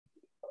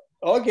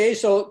Okay,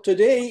 so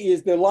today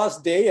is the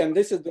last day, and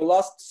this is the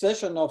last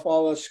session of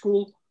our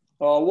school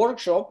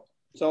workshop.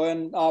 So,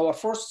 and our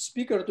first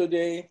speaker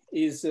today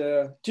is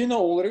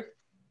Tino Ullrich.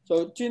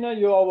 So, Tino,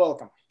 you are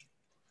welcome.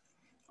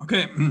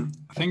 Okay,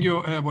 thank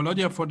you,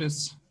 Volodya, for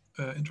this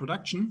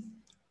introduction.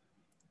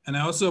 And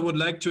I also would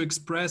like to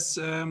express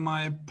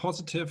my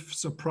positive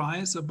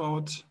surprise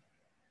about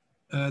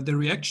the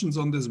reactions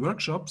on this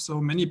workshop. So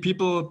many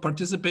people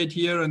participate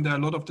here, and there are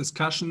a lot of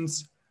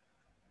discussions.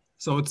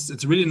 So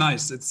it's really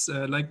nice. It's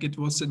like it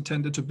was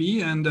intended to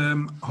be. And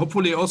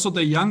hopefully also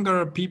the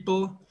younger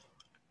people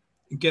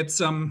get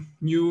some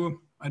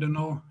new, I don't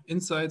know,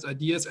 insights,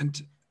 ideas,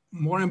 and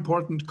more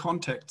important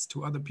contacts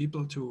to other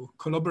people to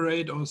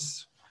collaborate or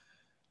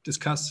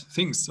discuss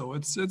things. So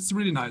it's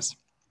really nice.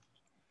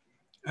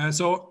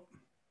 So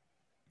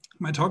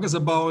my talk is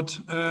about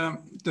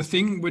the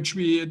thing which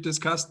we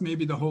discussed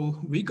maybe the whole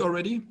week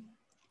already.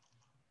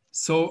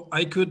 So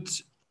I could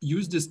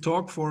use this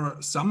talk for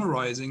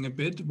summarizing a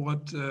bit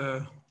what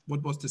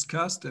was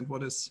discussed and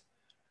what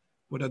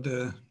are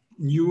the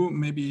new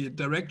maybe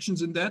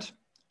directions in that.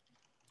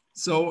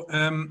 So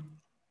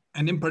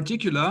and in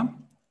particular,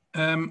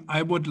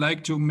 I would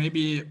like to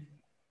maybe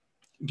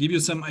give you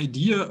some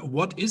idea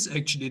what is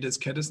actually this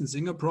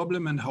Cadison-Singer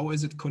problem and how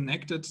is it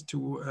connected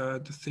to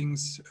the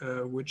things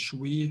which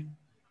we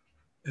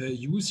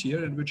use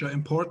here and which are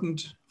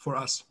important for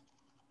us.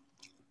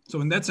 So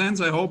in that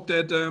sense, I hope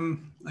that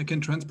I can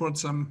transport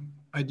some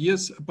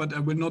ideas, but I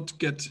will not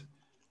get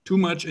too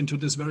much into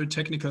this very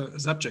technical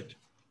subject.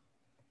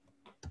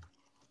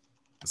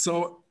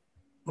 So,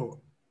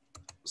 oh,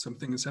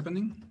 something is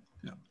happening.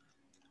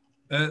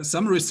 Yeah.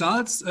 Some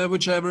results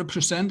which I will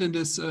present in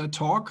this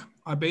talk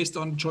are based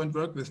on joint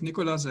work with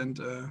Nicolas and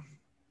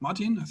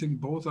Martin. I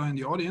think both are in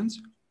the audience.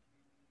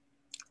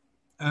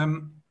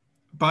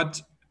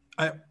 But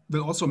I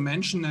will also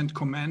mention and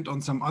comment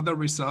on some other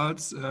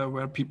results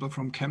where people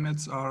from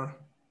Chemnitz are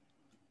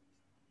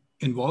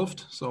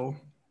involved. So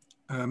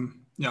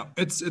yeah,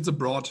 it's a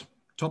broad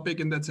topic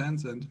in that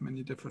sense and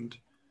many different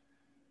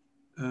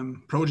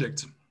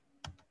projects.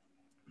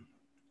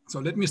 So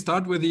let me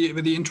start with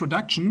the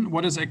introduction.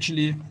 What is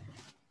actually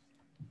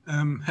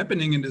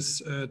happening in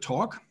this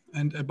talk?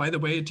 And by the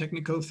way, a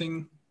technical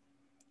thing,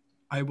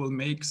 I will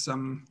make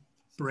some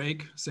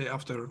break, say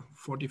after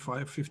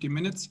 45, 50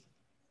 minutes.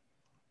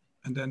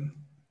 And then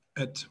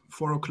at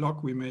 4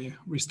 o'clock, we may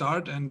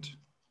restart and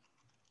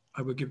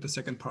I will give the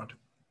second part.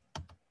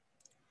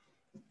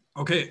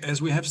 Okay,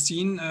 as we have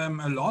seen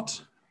a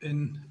lot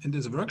in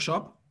this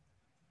workshop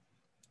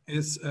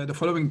is the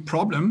following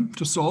problem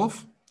to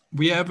solve.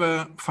 We have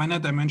a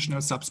finite dimensional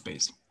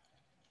subspace,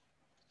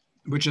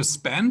 which is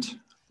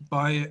spanned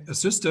by a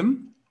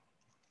system.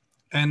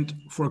 And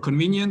for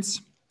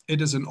convenience,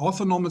 it is an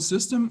orthonormal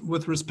system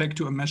with respect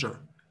to a measure.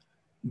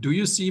 Do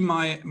you see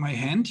my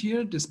hand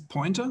here, this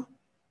pointer?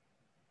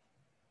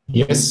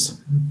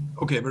 Yes.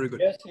 Okay, very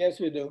good. Yes,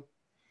 we do.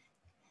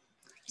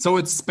 So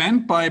it's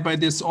spanned by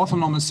this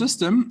orthonormal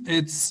system.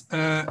 It's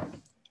a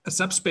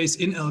subspace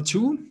in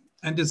L2,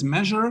 and this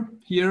measure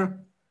here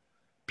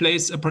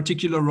plays a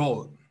particular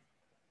role.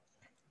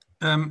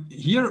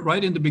 Here,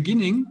 right in the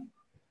beginning,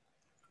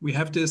 we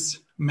have this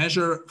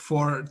measure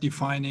for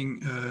defining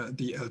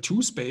the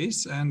L2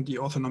 space and the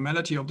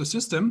orthonormality of the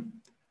system.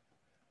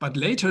 But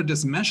later,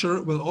 this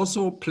measure will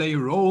also play a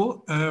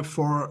role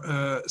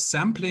for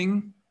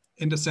sampling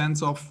in the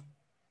sense of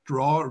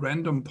draw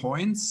random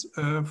points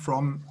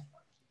from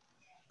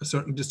a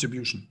certain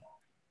distribution.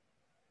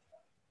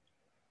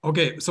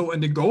 Okay, so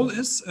and the goal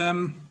is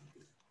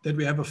that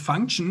we have a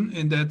function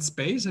in that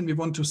space and we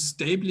want to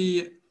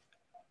stably,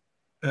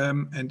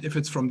 and if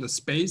it's from the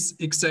space,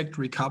 exact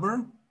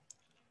recover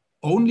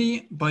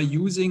only by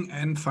using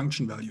n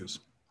function values.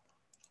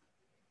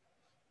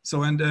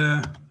 So, and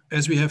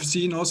as we have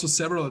seen also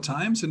several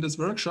times in this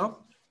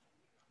workshop,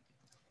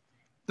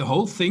 the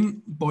whole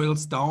thing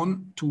boils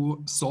down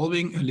to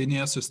solving a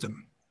linear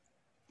system.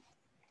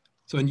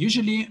 So, and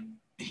usually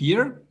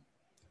here,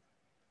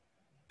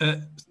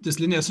 this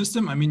linear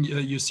system, I mean,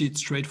 you see it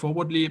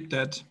straightforwardly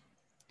that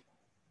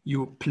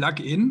you plug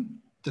in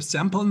the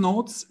sample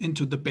nodes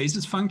into the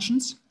basis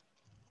functions.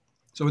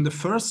 So in the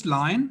first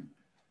line,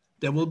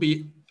 there will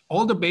be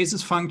all the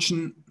basis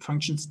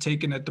functions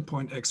taken at the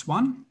point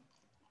x1.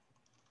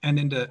 And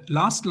in the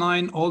last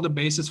line, all the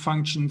basis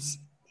functions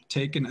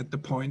taken at the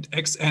point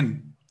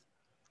xn.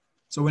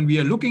 So when we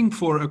are looking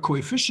for a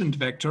coefficient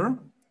vector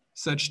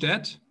such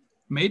that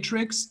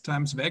matrix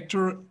times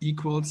vector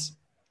equals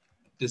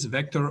this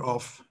vector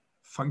of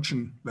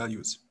function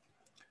values.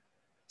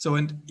 So,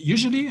 and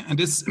usually, and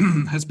this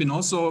has been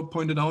also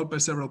pointed out by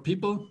several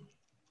people,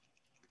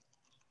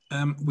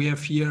 we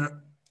have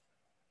here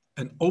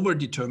an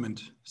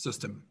overdetermined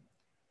system.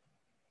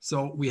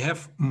 So we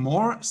have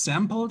more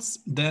samples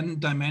than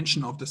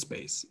dimension of the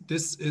space.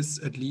 This is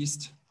at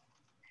least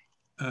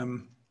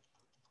an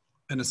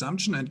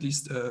assumption, at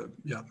least,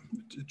 yeah,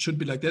 it should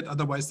be like that.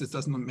 Otherwise, this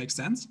does not make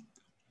sense.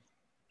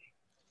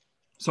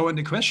 So, and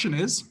the question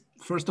is,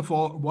 first of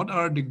all, what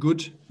are the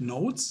good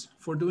nodes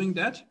for doing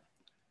that?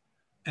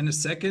 And a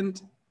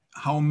second,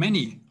 how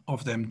many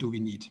of them do we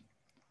need?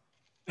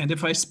 And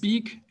if I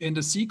speak in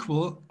the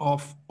sequel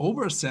of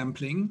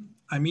oversampling,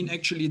 I mean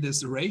actually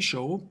this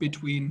ratio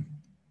between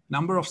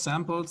number of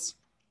samples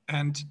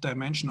and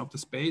dimension of the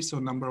space, so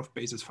number of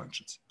basis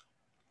functions.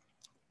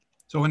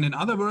 So in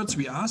other words,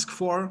 we ask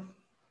for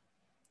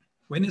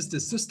when is the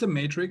system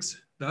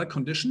matrix well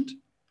conditioned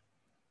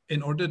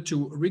in order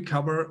to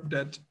recover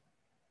that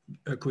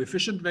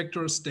coefficient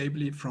vector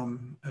stably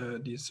from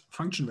these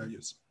function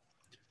values.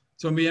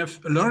 So we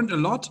have learned a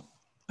lot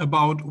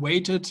about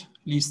weighted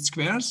least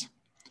squares.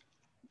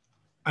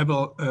 I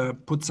will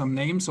put some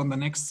names on the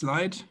next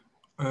slide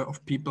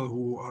of people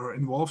who are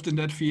involved in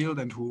that field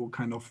and who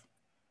kind of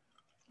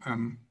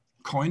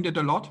coined it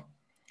a lot.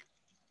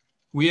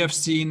 We have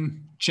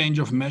seen change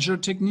of measure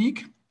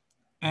technique.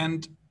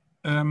 And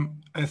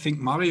I think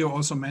Mario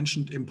also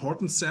mentioned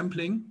importance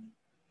sampling.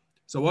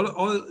 So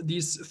all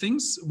these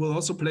things will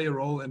also play a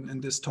role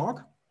in this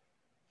talk.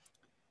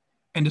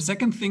 And the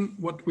second thing,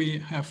 what we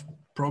have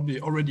probably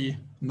already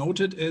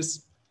noted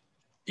is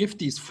if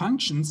these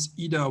functions,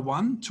 either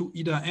 1 to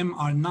either m,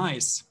 are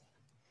nice,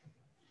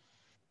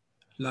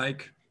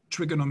 like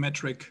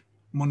trigonometric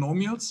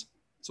monomials,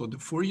 so the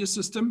Fourier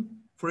system,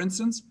 for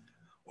instance,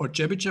 or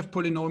Chebyshev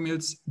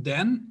polynomials,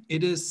 then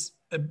it is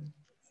a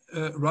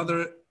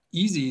rather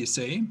easy,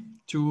 say,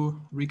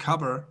 to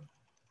recover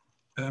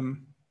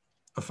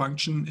a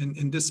function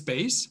in this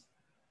space.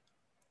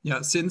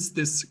 Yeah, since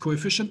this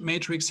coefficient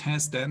matrix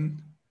has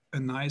then a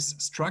nice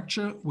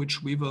structure,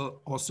 which we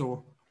will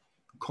also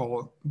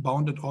call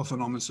bounded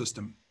orthonormal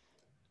system.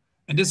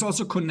 And this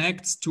also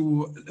connects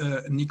to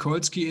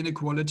Nikolsky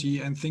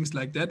inequality and things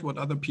like that, what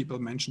other people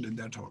mentioned in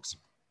their talks.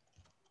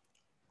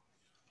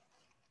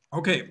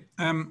 Okay,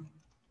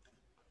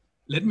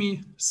 let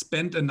me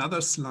spend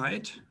another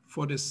slide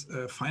for this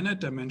finite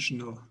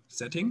dimensional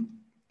setting,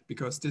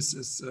 because this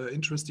is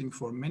interesting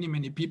for many,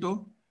 many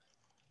people.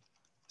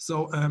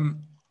 So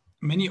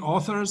many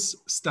authors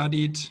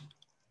studied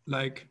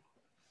like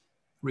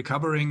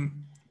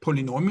recovering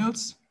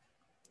polynomials,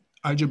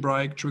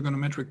 algebraic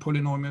trigonometric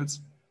polynomials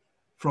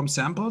from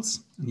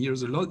samples. And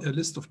here's a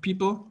list of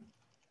people.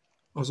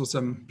 Also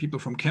some people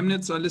from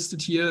Chemnitz are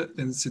listed here,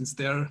 and since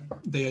they are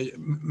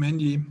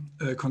mainly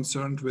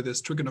concerned with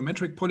this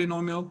trigonometric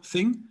polynomial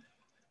thing.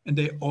 And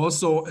they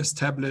also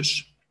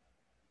establish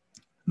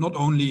not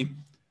only,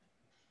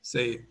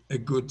 say, a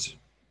good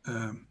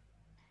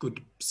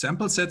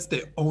sample sets,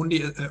 they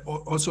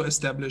also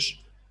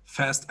establish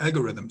fast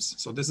algorithms.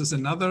 So this is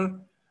another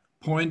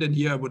point, and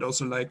here I would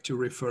also like to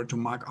refer to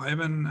Mark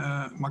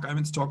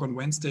Ivan's talk on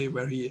Wednesday,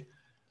 where he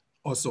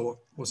also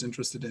was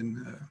interested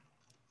in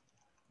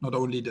not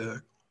only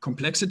the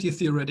complexity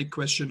theoretic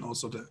question,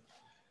 also the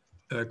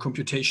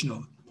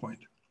computational point.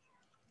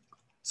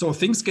 So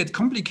things get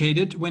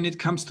complicated when it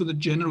comes to the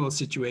general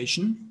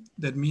situation.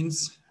 That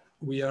means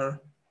we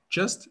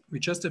just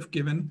have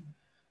given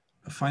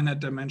a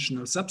finite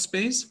dimensional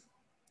subspace,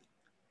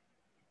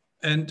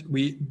 and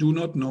we do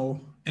not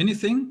know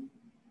anything.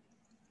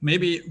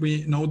 Maybe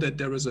we know that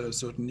there is a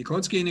certain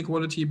Nikolsky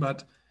inequality,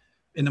 but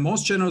in the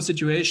most general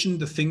situation,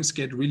 the things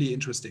get really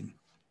interesting.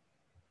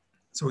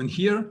 So in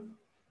here,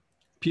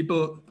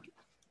 people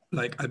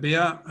like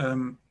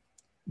Albert,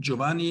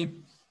 Giovanni,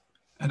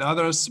 and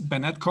others,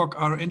 Ben Adcock,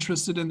 are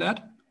interested in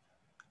that.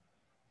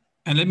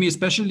 And let me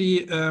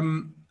especially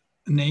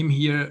name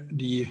here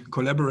the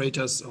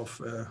collaborators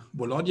of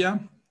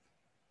Volodya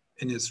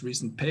in his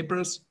recent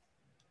papers,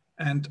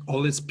 and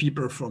all his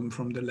people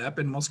from the lab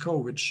in Moscow,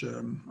 which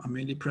are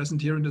mainly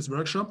present here in this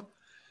workshop,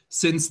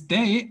 since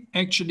they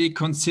actually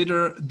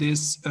consider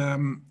this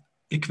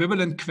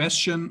equivalent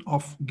question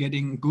of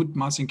getting good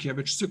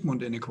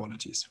Marcinkiewicz-Zygmunt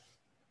inequalities.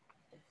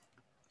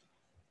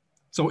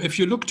 So if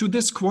you look to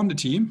this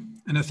quantity,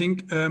 and I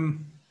think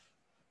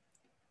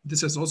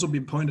this has also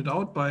been pointed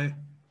out by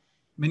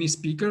many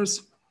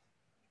speakers,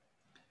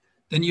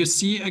 then you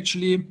see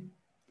actually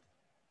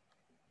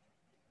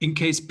in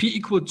case p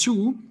equal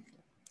 2,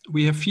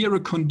 we have here a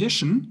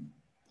condition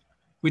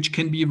which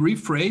can be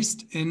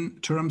rephrased in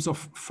terms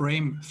of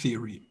frame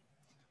theory.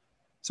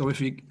 So if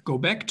we go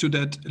back to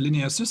that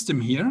linear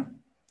system here,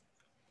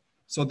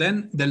 so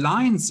then the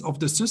lines of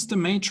the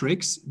system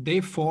matrix, they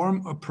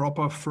form a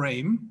proper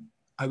frame.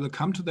 I will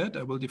come to that.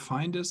 I will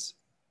define this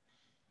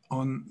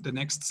on the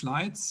next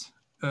slides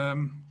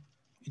in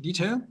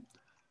detail.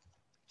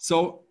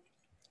 So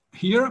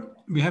here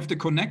we have the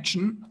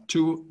connection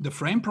to the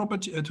frame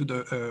property, to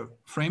the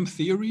frame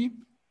theory.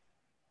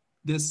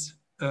 This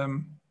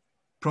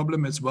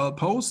problem is well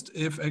posed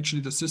if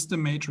actually the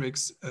system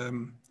matrix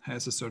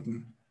has a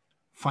certain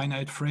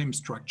finite frame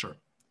structure.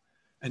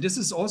 And this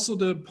is also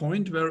the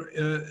point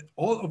where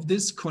all of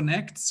this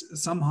connects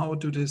somehow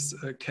to this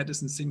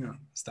Caddison-Singer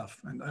stuff.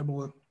 And I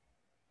will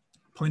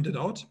point it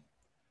out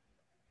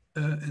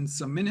in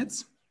some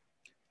minutes.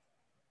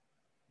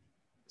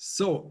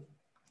 So,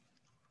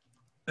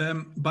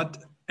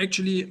 but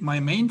actually my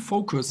main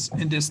focus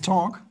in this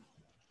talk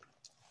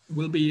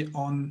will be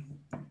on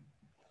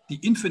the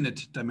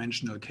infinite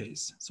dimensional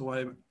case.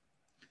 So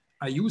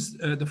I use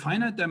the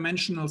finite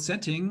dimensional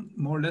setting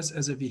more or less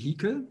as a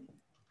vehicle,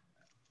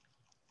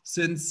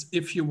 since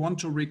if you want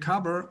to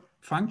recover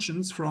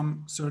functions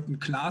from certain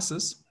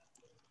classes,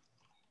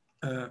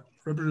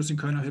 reproducing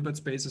kernel Hilbert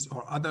spaces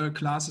or other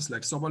classes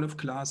like Sobolev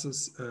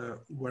classes,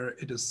 where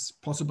it is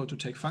possible to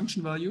take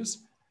function values,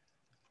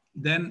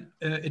 then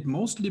it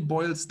mostly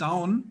boils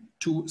down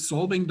to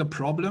solving the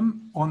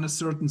problem on a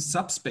certain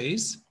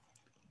subspace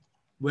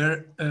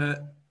where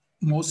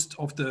most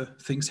of the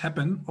things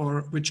happen,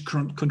 or which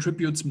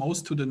contributes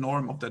most to the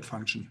norm of that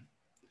function.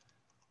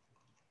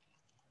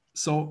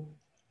 So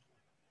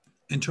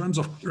in terms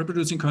of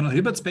reproducing kernel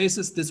Hilbert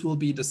spaces, this will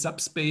be the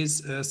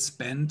subspace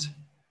spanned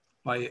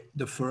by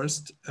the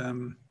first,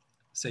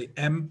 say,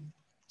 m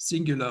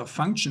singular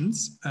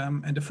functions.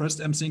 And the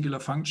first m singular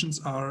functions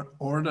are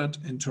ordered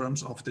in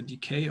terms of the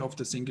decay of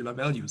the singular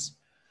values.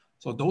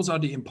 So those are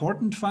the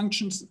important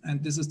functions,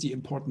 and this is the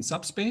important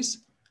subspace.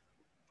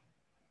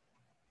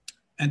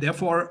 And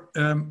therefore,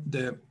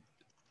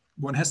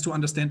 one has to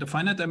understand the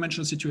finite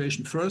dimensional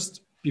situation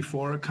first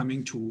before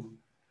coming to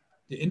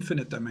the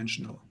infinite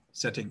dimensional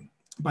setting.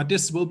 But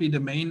this will be the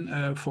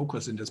main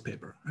focus in this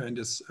paper, in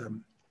this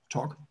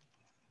talk.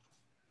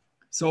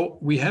 So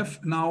we have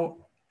now,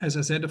 as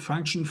I said, a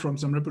function from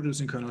some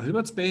reproducing kernel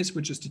Hilbert space,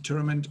 which is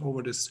determined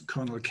over this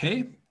kernel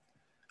K.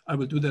 I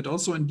will do that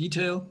also in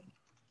detail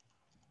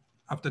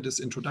after this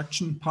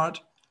introduction part.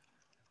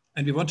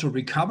 And we want to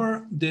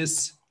recover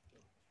this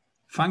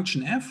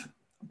function f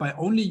by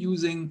only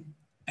using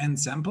n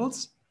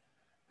samples.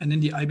 And in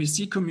the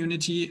IBC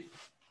community,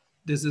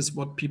 this is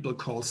what people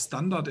call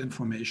standard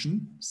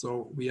information.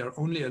 So we are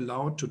only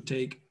allowed to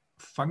take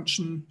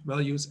function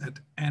values at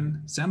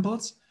n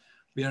samples.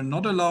 We are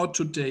not allowed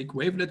to take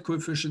wavelet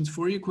coefficients,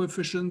 Fourier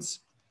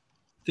coefficients,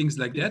 things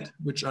like that,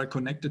 which are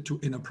connected to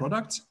inner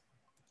products,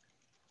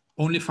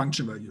 only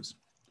function values.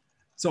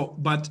 So,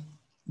 but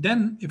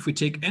then if we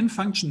take n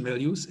function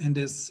values in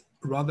this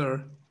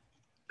rather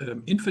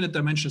infinite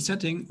dimensional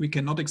setting, we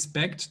cannot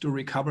expect to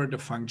recover the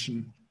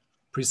function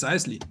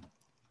precisely.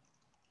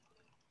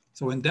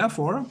 So, and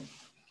therefore,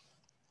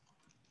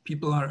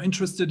 people are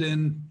interested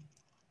in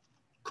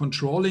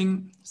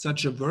controlling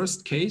such a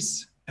worst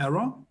case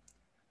error.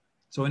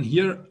 So in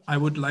here, I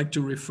would like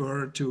to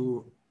refer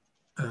to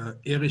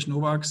Erich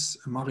Nowak's,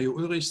 Mario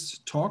Ullrich's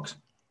talks,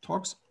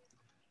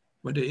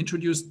 where they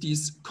introduced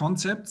these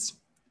concepts.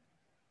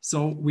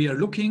 So we are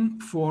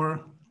looking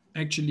for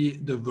actually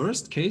the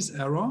worst case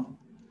error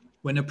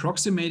when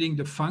approximating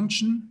the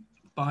function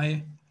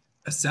by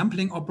a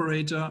sampling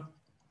operator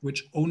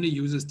which only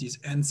uses these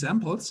n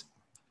samples.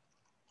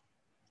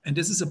 And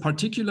this is a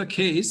particular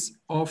case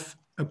of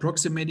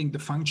approximating the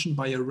function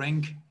by a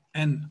rank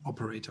n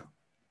operator.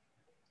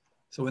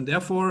 So, and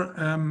therefore,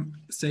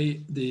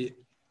 say the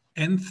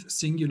nth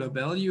singular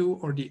value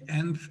or the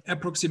nth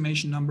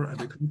approximation number, I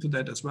will come to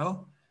that as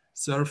well,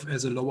 serve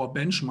as a lower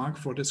benchmark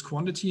for this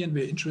quantity. And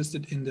we're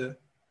interested in the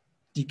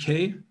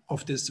decay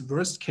of this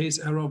worst case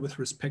error with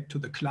respect to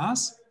the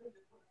class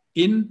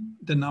in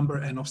the number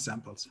n of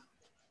samples.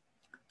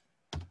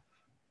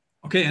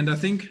 Okay, and I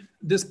think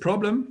this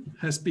problem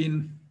has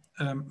been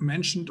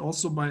mentioned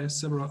also by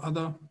several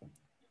other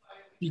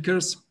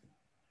speakers.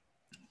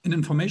 In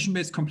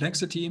information-based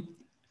complexity,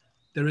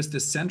 there is the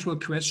central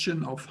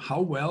question of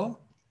how well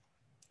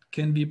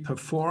can we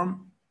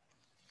perform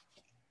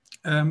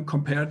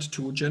compared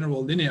to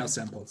general linear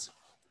samples.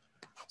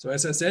 So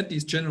as I said,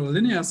 these general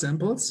linear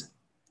samples,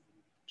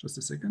 just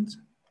a second.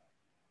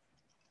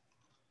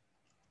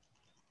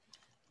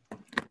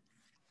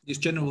 These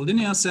general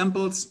linear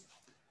samples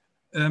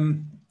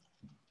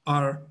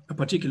are a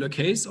particular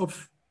case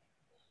of,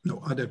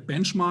 are the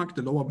benchmark,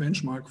 the lower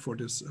benchmark for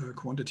this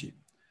quantity.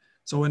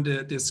 So in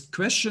this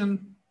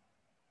question,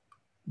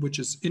 which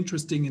is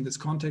interesting in this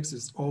context,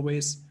 is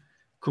always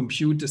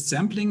compute the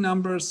sampling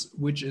numbers,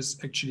 which is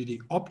actually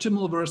the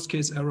optimal worst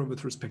case error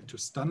with respect to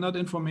standard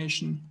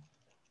information,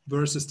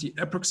 versus the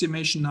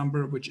approximation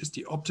number, which is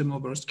the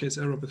optimal worst case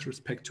error with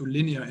respect to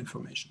linear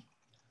information.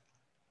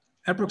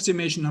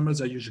 Approximation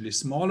numbers are usually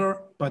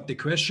smaller, but the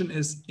question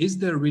is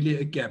there really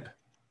a gap?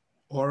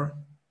 Or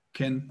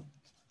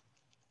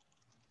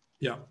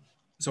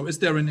so is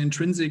there an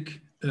intrinsic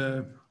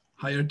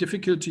higher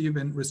difficulty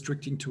when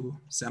restricting to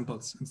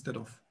samples instead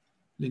of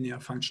linear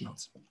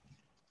functionals?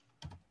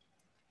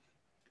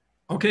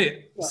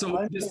 Okay,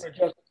 so just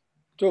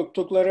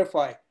to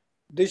clarify,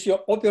 this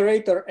your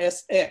operator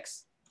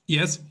Sx.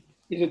 Yes.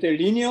 Is it a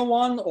linear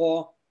one,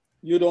 or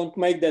you don't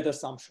make that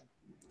assumption?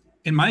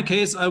 In my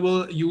case, I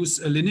will use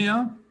a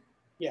linear.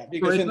 Yeah,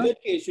 because in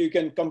that case, you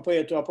can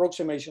compare to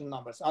approximation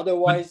numbers.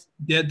 Otherwise,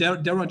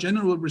 there are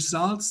general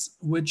results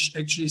which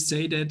actually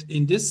say that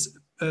in this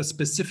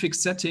specific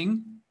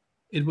setting,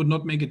 it would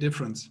not make a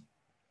difference.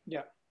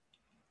 Yeah.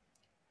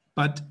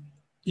 But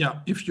yeah,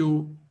 if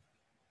you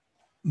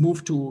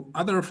move to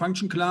other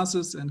function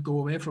classes and go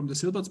away from the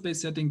Hilbert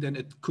space setting, then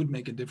it could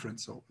make a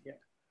difference. So yeah.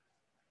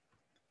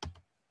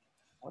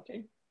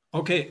 Okay.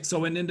 Okay,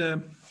 so and in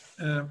the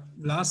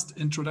last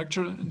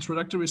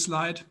introductory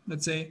slide,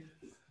 let's say,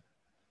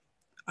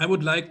 I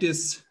would like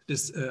this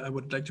this, I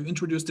would like to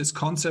introduce this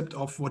concept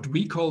of what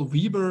we call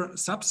Weber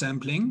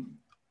subsampling.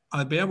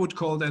 Albert would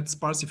call that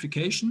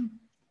sparsification.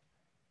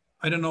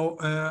 I don't know,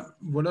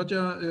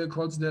 Volodya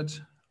calls that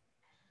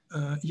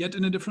yet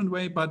in a different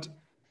way, but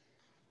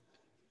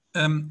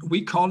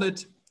we call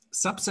it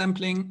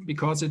subsampling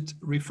because it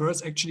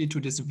refers actually to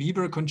this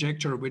Weber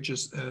conjecture, which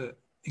is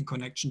in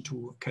connection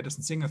to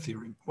Catterson-Singer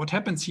theorem. What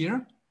happens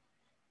here?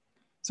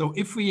 So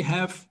if we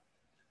have,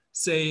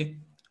 say,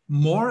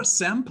 more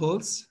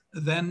samples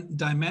than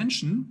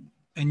dimension,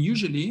 and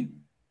usually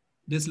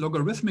this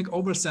logarithmic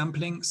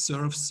oversampling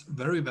serves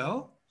very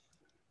well,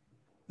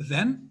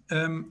 then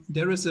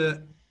there is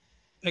a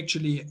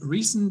actually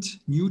recent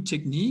new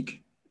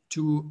technique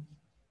to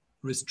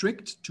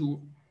restrict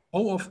to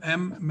O of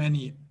m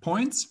many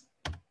points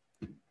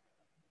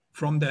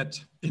from that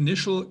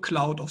initial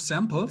cloud of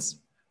samples,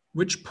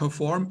 which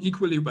perform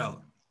equally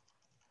well.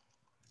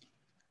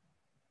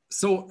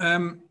 So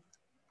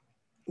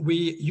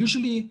we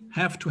usually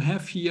have to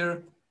have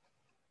here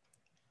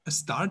a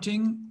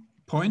starting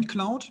point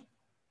cloud.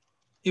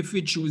 If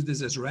we choose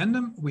this as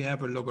random, we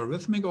have a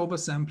logarithmic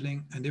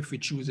oversampling. And if we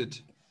choose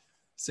it,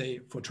 say,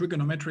 for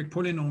trigonometric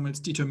polynomials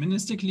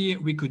deterministically,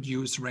 we could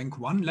use rank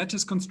 1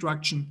 lattice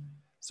construction.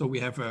 So we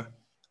have a,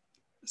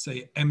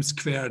 say, m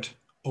squared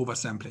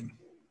oversampling.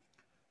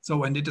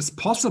 So, and it is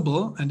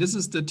possible, and this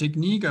is the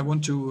technique I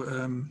want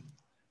to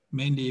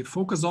mainly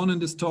focus on in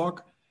this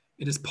talk,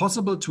 it is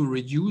possible to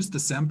reduce the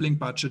sampling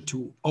budget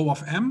to O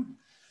of m.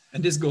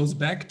 And this goes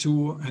back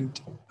to,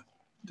 and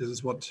this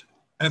is what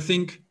I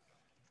think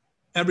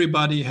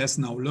everybody has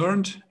now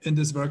learned in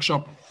this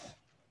workshop,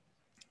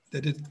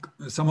 that it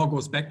somehow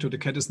goes back to the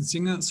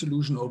Catterson-Singer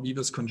solution or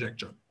Weber's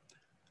conjecture.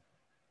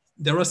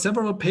 There are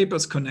several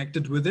papers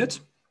connected with it.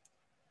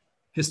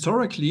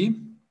 Historically,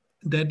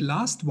 that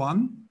last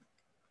one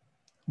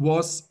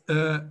was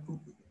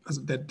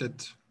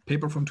that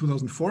paper from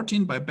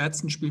 2014 by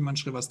Batson, Spielmann,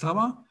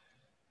 Srivastava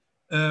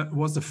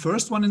was the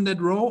first one in that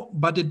row,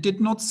 but it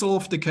did not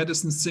solve the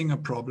Catterson-Singer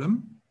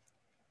problem.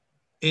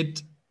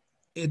 It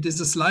is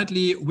a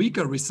slightly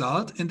weaker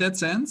result in that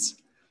sense,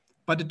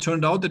 but it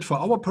turned out that for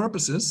our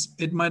purposes,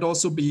 it might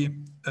also be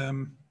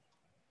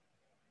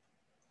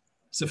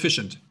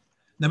sufficient.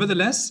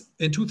 Nevertheless,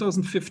 in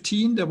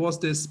 2015, there was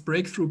this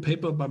breakthrough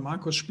paper by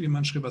Marcos,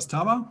 Spielmann,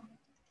 Srivastava,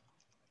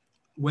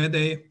 where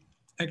they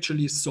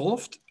actually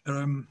solved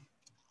a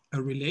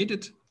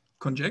related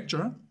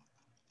conjecture,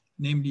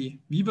 namely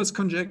Weber's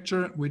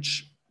conjecture,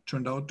 which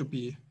turned out to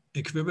be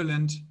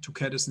equivalent to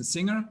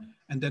Catterson-Singer,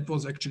 and that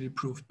was actually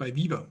proved by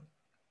Weber.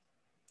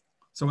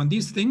 So, and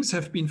these things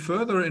have been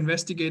further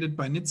investigated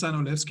by Nitzan,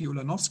 Olewski,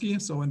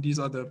 Ulanovsky. So, and these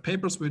are the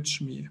papers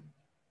which we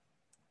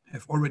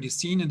have already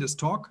seen in this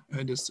talk,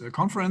 this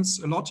conference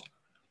a lot.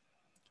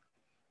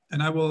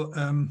 And I will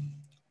I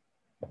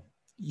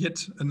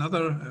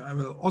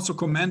will also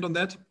comment on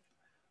that.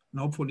 And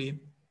hopefully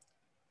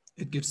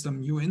it gives some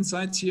new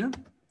insights here.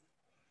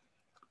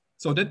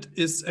 So that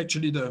is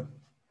actually the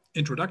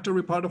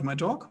introductory part of my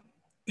talk.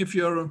 If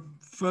you're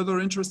further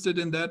interested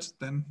in that,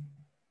 then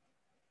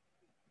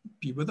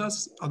be with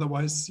us.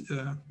 Otherwise,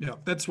 yeah,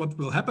 that's what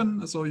will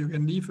happen. So you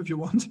can leave if you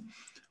want.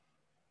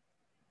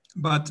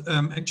 But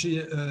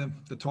actually,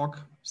 the talk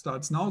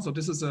starts now. So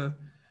this is a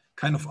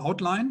kind of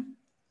outline.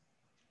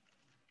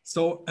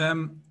 So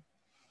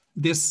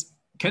this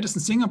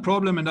Catterson-Singer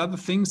problem and other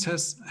things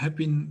have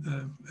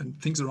been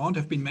and things around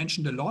have been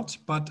mentioned a lot,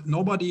 but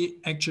nobody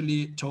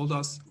actually told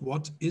us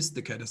what is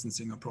the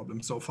Catterson-Singer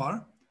problem so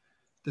far.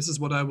 This is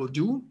what I will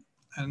do,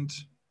 and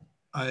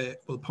I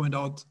will point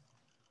out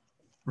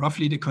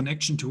roughly the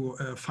connection to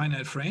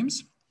finite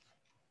frames.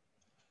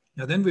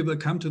 Yeah, then we will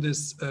come to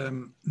this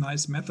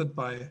nice method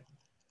by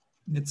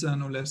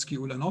Nitzan, Olewski,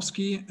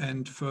 Ulanovsky,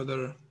 and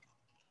further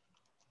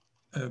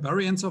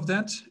variants of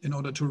that in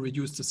order to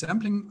reduce the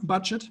sampling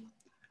budget.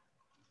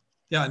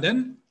 Yeah, and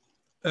then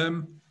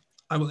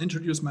I will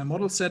introduce my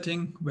model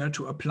setting, where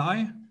to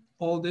apply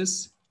all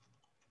this,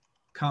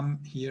 come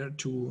here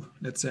to,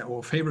 let's say,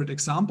 our favorite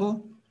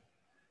example,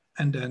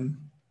 and then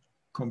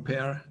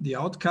compare the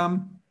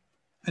outcome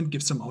and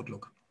give some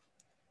outlook.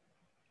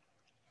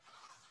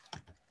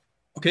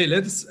 Okay,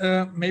 let's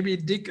maybe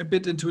dig a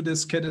bit into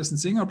this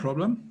Catterson-Singer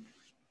problem.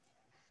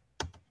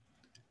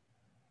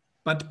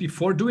 But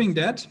before doing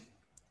that,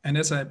 and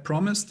as I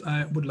promised,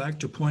 I would like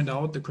to point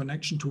out the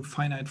connection to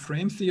finite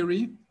frame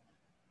theory.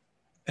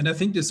 And I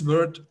think this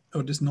word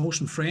or this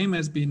notion frame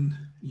has been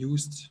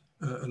used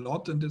a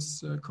lot in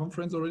this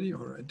conference already,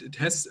 or it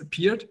has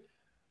appeared.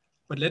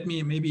 But let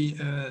me maybe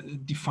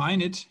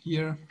define it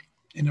here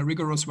in a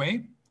rigorous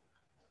way.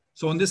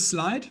 So on this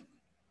slide,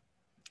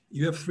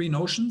 you have three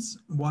notions.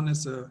 One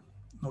is a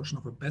notion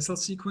of a Bessel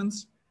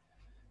sequence.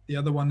 The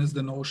other one is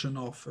the notion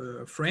of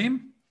a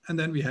frame. And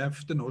then we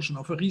have the notion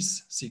of a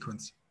Ries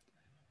sequence.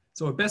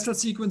 So a Bessel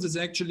sequence is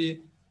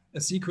actually a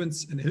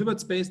sequence in a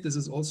Hilbert space. This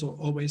is also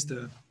always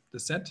the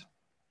set,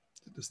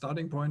 the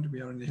starting point.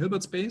 We are in the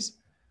Hilbert space.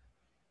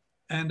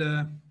 And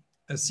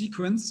a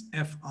sequence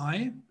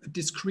Fi, a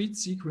discrete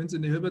sequence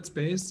in the Hilbert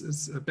space,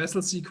 is a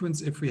Bessel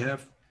sequence if we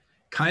have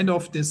kind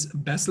of this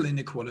Bessel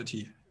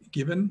inequality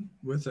given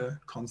with a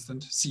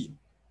constant C.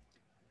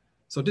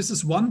 So this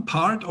is one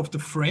part of the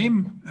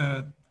frame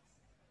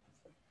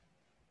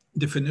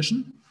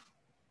definition.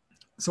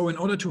 So in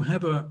order to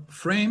have a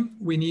frame,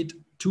 we need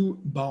two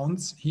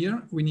bounds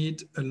here. We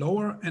need a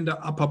lower and an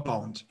upper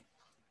bound.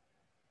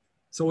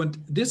 So and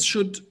this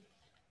should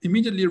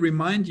immediately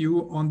remind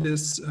you on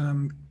this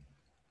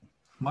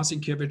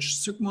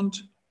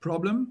Marcinkiewicz-Zygmunt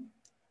problem,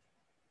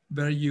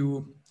 where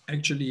you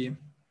actually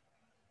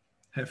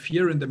have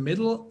here in the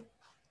middle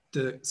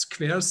the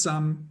square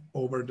sum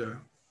over the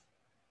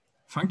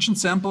function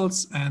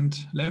samples,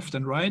 and left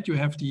and right you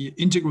have the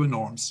integral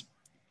norms.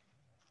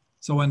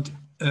 So and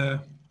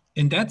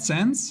in that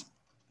sense,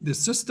 the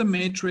system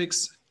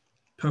matrix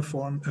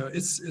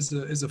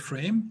is a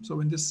frame.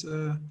 So in this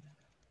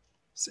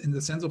in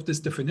the sense of this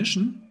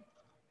definition,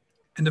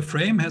 and the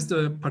frame has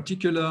the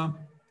particular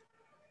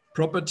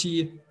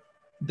property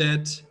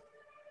that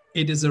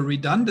it is a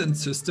redundant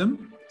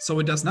system. So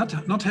it does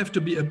not have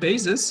to be a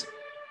basis.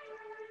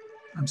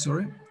 I'm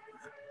sorry.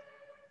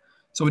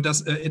 So it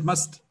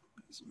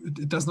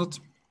does not.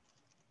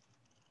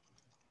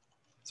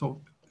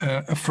 So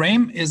a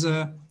frame is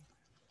a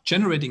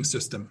generating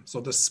system. So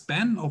the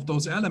span of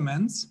those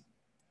elements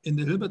in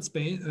the Hilbert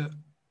space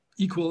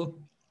equal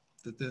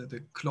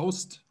the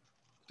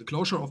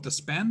closure of the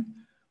span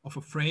of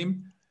a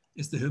frame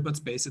is the Hilbert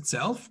space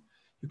itself.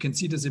 You can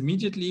see this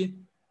immediately.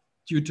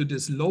 Due to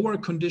this lower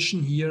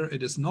condition here,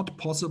 it is not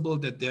possible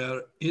that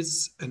there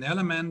is an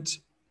element,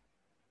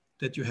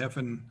 that you have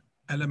an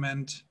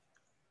element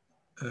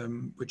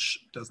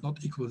which does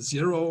not equal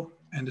 0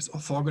 and is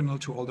orthogonal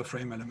to all the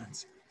frame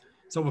elements.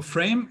 So a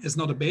frame is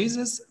not a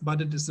basis,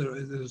 but it is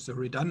a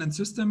redundant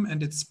system,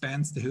 and it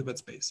spans the Hilbert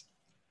space.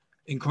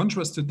 In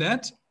contrast to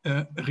that,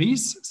 a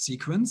Ries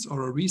sequence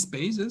or a Ries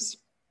basis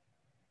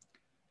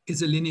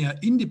is a linear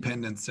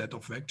independent set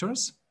of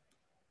vectors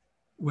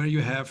where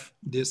you have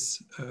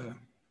this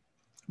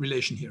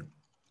relation here.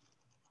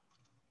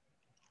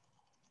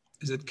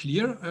 Is it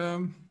clear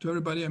to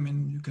everybody? I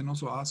mean, you can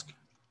also ask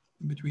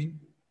in between.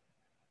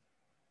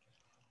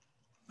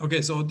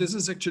 Okay, so this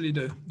is actually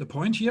the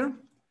point here.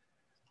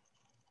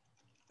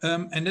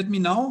 And let me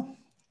now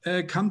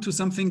come to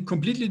something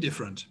completely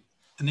different,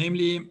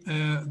 namely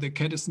the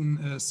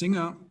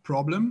Caddison-Singer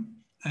problem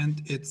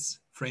and its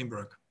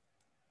framework.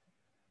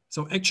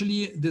 So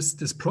actually,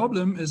 this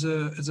problem is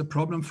a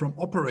problem from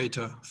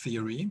operator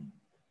theory.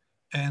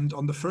 And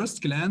on the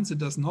first glance, it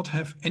does not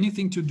have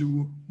anything to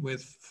do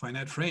with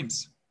finite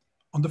frames,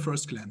 on the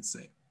first glance,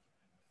 say.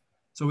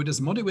 So it is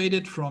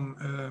motivated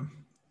from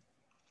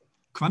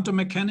quantum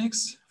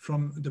mechanics,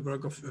 from the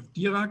work of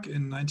Dirac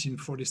in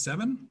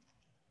 1947.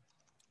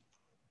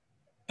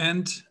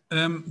 And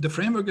the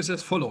framework is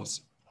as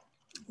follows.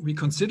 We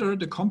consider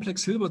the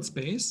complex Hilbert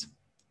space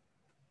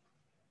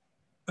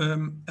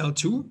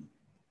L2.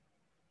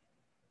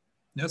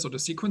 Yeah, so the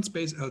sequence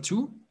space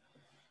L2.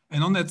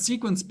 And on that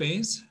sequence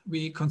space,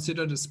 we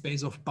consider the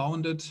space of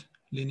bounded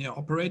linear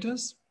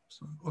operators.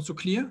 So also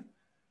clear.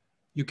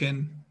 You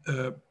can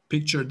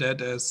picture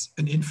that as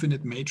an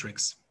infinite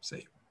matrix,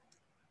 say.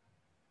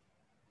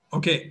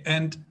 Okay,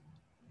 and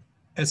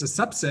as a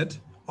subset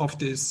of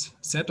this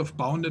set of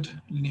bounded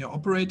linear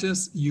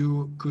operators,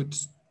 you could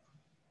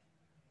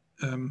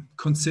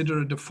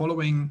consider the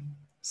following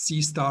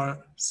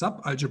C-star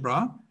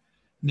subalgebra,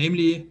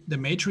 namely the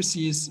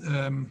matrices,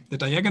 the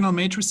diagonal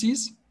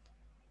matrices.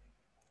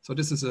 So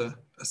this is a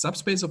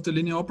subspace of the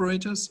linear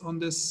operators on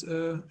this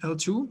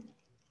L2.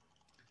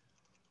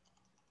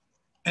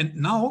 And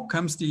now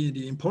comes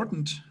the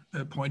important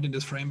point in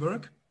this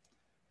framework.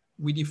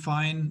 We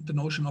define the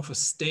notion of a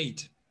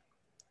state.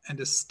 And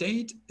a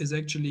state is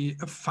actually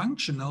a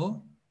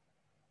functional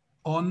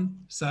on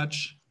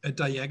such a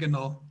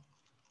diagonal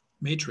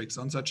matrix,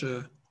 on such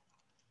a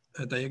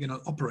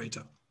diagonal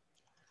operator.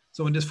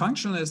 So in this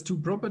functional has two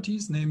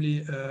properties,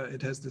 namely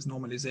it has this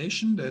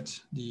normalization that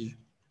the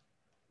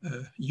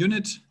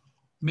unit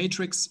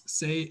matrix,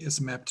 say,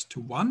 is mapped to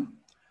 1.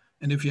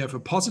 And if you have a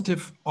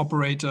positive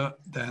operator,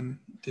 then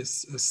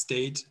this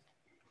state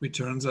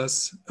returns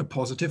us a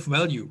positive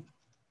value.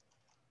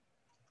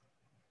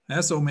 Yeah,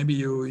 so maybe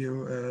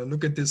you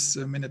look at this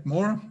a minute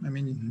more. I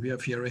mean, we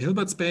have here a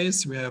Hilbert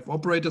space. We have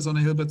operators on a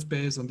Hilbert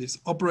space. On these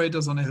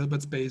operators on a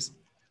Hilbert space,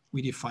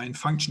 we define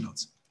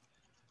functionals.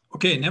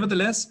 Okay,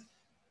 nevertheless,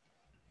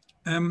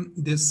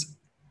 this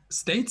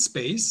state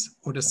space,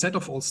 or the set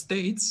of all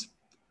states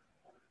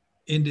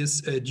in this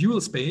dual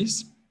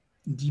space,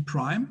 D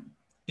prime,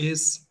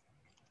 is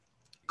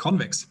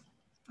convex.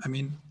 I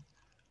mean,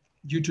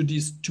 due to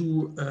these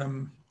two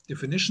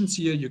definitions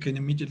here, you can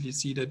immediately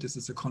see that this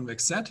is a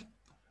convex set.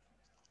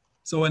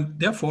 So, and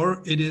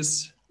therefore it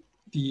is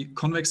the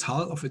convex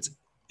hull of its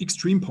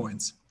extreme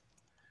points.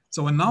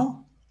 So, and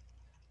now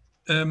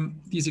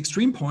these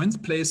extreme points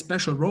play a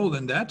special role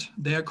in that.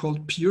 They are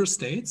called pure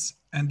states,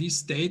 and these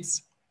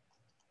states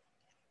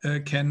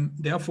can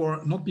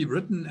therefore not be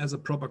written as a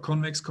proper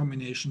convex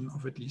combination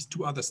of at least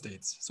two other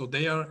states. So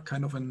they are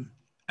kind of an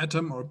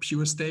atom or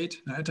pure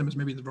state. Now, atom is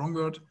maybe the wrong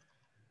word.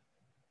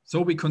 So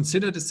we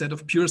considered a set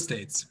of pure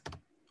states.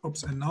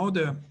 Oops, and now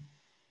the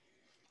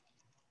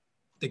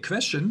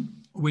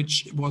question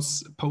which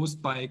was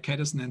posed by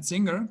Caddison and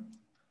Singer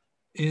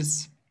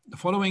is the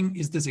following: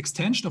 is this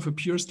extension of a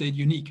pure state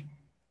unique?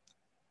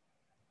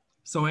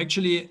 So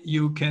actually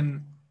you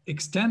can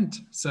extend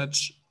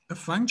such a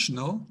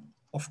functional,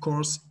 of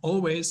course,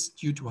 always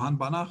due to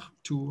Hahn-Banach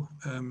to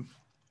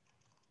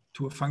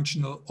a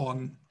functional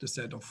on the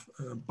set of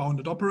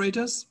bounded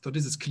operators. So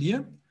this is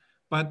clear.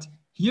 But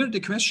here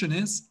the question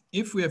is,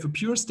 if we have a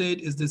pure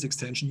state, is this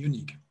extension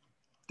unique?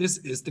 This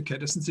is the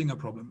Caddison-Singer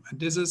problem. And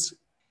this is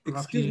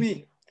roughly... Excuse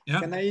me,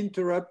 yeah? Can I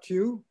interrupt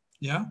you?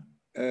 Yeah.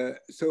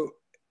 So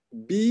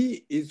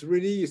B is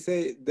really, you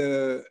say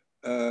the,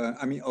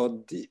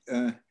 or D,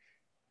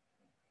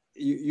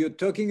 you're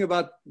talking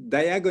about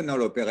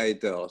diagonal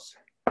operators.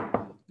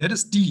 That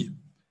is D.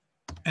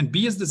 And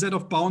B is the set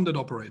of bounded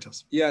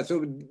operators. Yeah,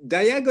 so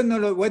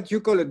diagonal, what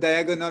you call a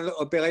diagonal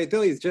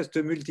operator is just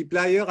a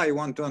multiplier, I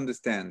want to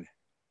understand.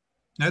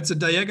 That's a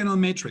diagonal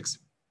matrix.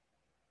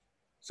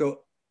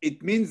 So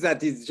it means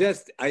that it's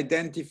just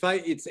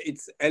identified, it's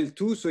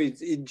L2, so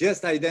it's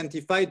just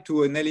identified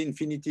to an L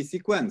infinity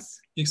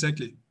sequence.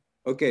 Exactly.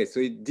 Okay,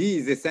 so D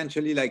is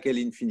essentially like L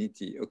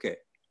infinity, okay.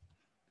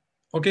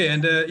 Okay,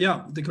 and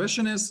yeah, the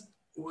question is,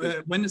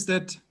 when is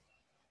that,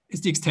 is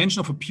the extension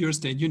of a pure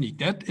state unique?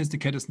 That is the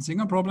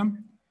Caddison-Singer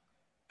problem.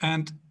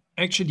 And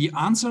actually the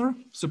answer,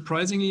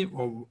 surprisingly,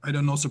 or I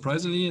don't know,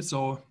 surprisingly,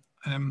 so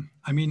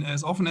I mean,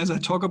 as often as I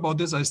talk about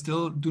this, I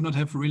still do not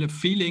have really a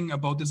feeling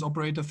about this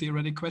operator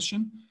theoretic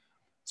question.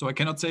 So I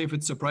cannot say if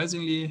it's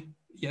surprisingly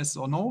yes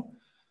or no,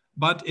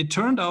 but it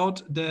turned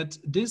out that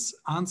this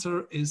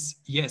answer is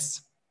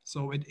yes.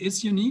 So it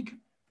is unique.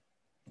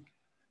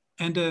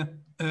 And the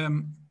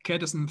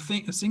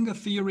Caddison-Singer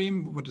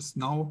theorem, what is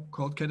now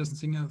called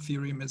Caddison-Singer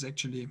theorem, is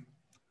actually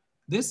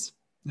this,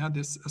 yeah,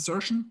 this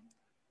assertion.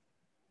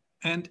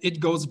 And it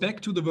goes back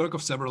to the work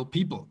of several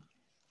people,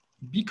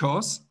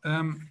 because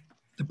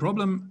the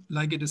problem,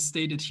 like it is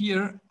stated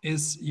here,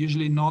 is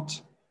usually not,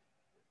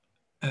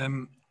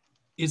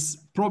 is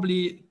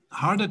probably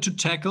harder to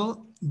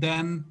tackle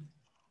than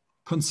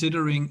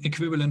considering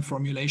equivalent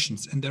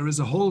formulations. And there is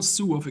a whole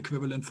slew of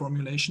equivalent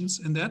formulations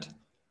in that.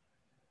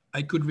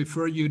 I could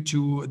refer you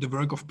to the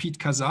work of Pete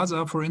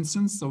Casazza, for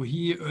instance. So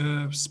he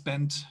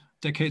spent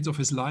decades of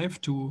his life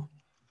to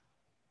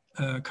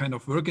kind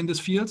of work in this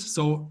field.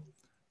 So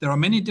there are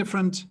many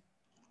different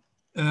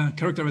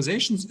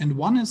characterizations, and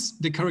one is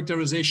the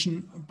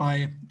characterization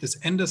by this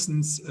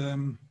Anderson's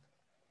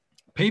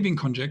paving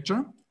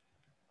conjecture.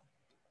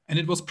 And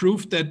it was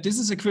proved that this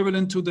is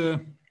equivalent to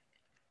the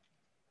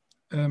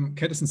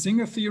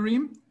Caddison-Singer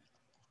theorem.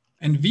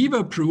 And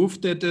Weaver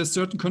proved that a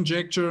certain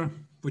conjecture,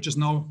 which is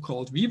now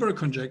called Weaver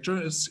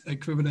conjecture, is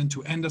equivalent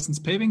to Anderson's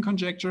paving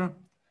conjecture.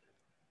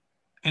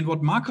 And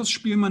what Markus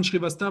Spielmann,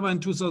 Srivastava in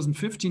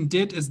 2015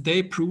 did is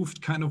they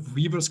proved kind of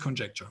Weaver's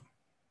conjecture.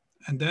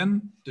 And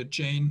then the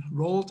chain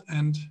rolled,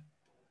 and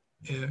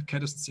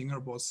Caddison-Singer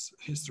was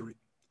history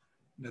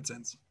in that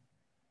sense.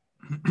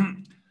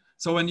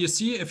 So when you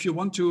see, if you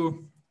want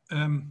to,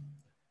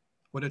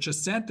 what I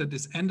just said, that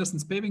this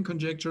Anderson's paving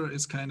conjecture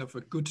is kind of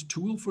a good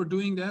tool for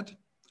doing that.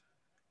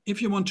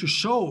 If you want to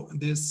show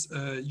this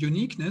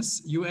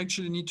uniqueness, you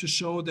actually need to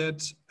show that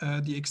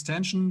the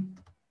extension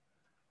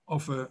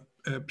of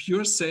a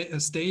pure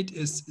state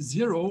is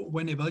zero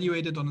when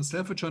evaluated on a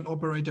self-adjoint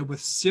operator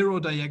with zero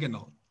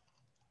diagonal.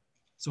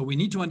 So we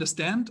need to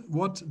understand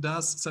what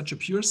does such a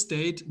pure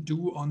state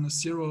do on a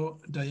zero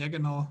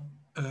diagonal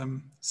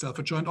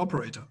self-adjoint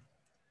operator.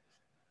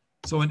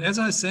 So, and as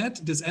I said,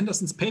 this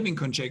Anderson's paving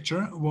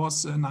conjecture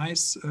was a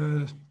nice,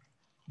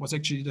 was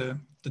actually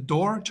the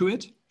door to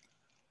it.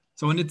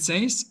 So when it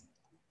says,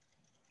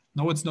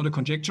 now it's not a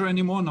conjecture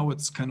anymore, now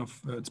it's kind of,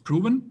 it's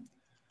proven.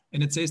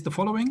 And it says the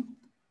following: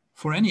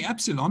 for any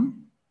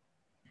epsilon,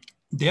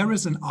 there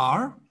is an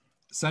R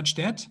such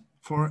that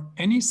for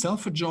any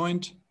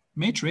self-adjoint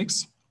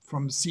matrix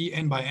from C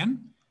n by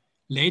n,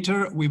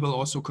 later we will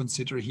also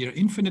consider here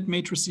infinite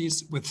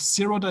matrices with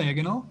zero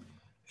diagonal.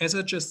 As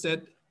I just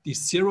said,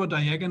 these zero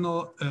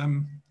diagonal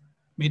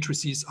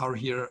matrices are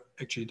here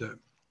actually the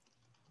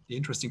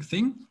interesting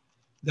thing.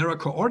 There are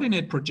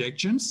coordinate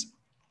projections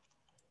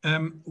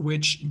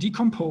which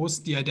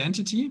decompose the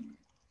identity.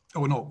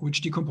 Oh no,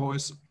 which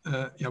decompose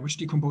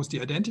the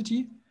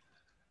identity.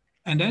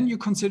 And then you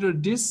consider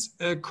this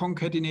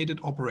concatenated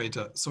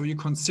operator. So you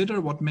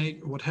consider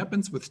what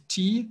happens with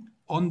T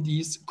on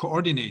these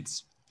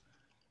coordinates.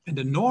 And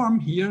the norm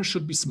here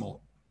should be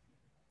small.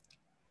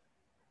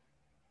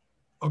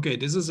 Okay,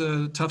 this is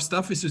a tough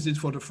stuff if you did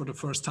for the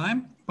first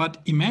time,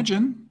 but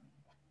imagine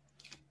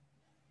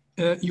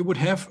you would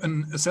have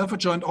a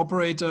self-adjoint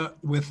operator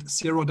with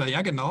zero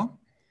diagonal.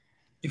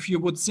 If you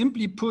would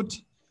simply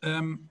put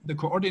the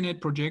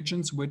coordinate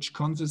projections, which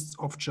consists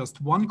of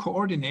just one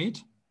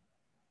coordinate,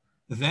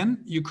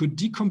 then you could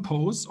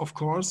decompose, of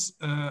course,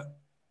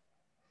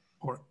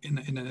 or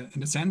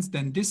in a sense,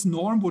 then this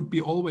norm would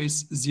be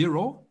always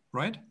zero,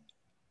 right?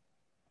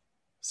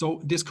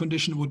 So this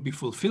condition would be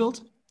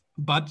fulfilled,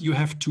 but you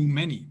have too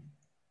many.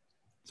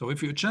 So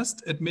if you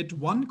just admit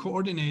one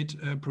coordinate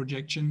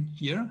projection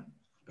here,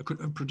 a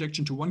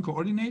projection to one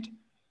coordinate,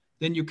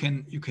 then you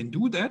can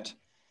do that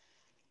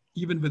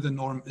even with the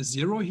norm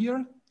 0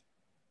 here,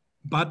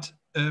 but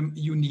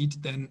you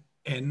need then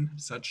n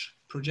such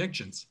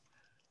projections.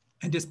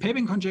 And this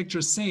paving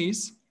conjecture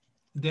says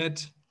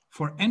that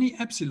for any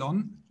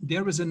epsilon,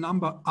 there is a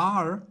number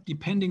r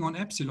depending on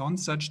epsilon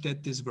such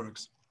that this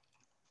works.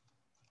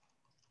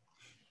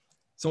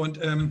 So,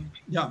 and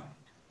yeah,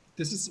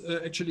 this is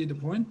actually the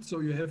point. So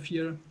you have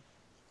here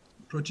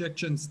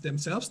projections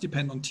themselves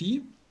depend on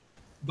t,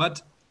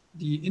 but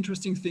the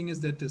interesting thing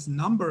is that this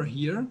number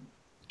here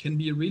can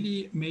be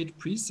really made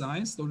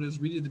precise. So there's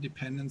really the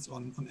dependence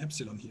on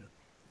epsilon here.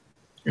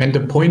 And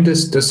the point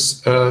is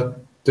this,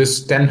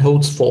 this then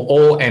holds for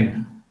all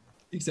n.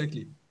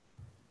 Exactly.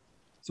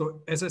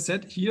 So as I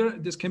said here,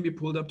 this can be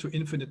pulled up to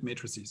infinite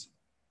matrices.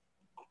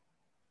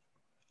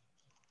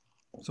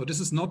 So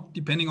this is not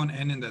depending on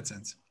n in that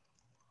sense.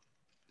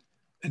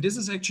 And this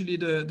is actually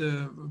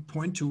the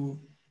point to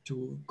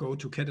go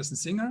to Kettis and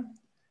Singer.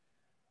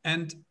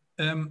 And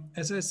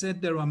as I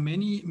said, there are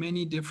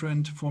many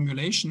different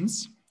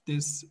formulations.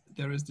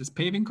 There is this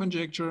paving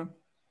conjecture,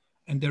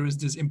 and there is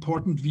this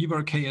important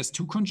Weaver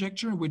KS2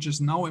 conjecture, which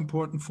is now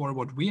important for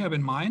what we have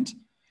in mind.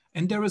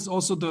 And there is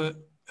also the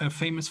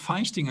famous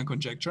Feichtinger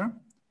conjecture.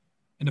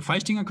 And the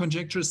Feichtinger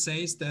conjecture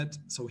says that,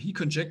 so he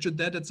conjectured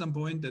that at some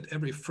point, that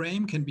every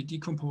frame can be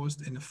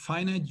decomposed in a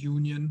finite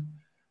union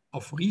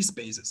of Rie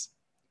spaces.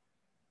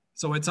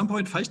 So at some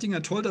point,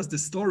 Feichtinger told us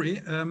this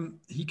story.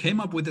 He came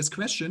up with this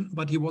question,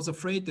 but he was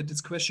afraid that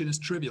this question is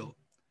trivial.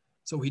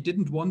 So he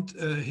didn't want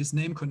his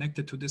name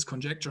connected to this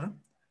conjecture.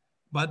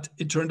 But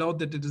it turned out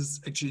that it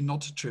is actually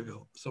not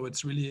trivial. So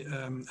it's really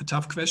a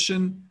tough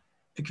question,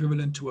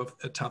 equivalent to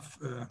a tough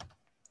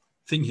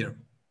thing here.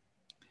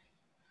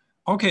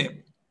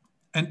 Okay,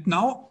 and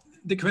now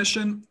the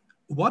question,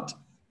 what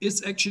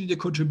is actually the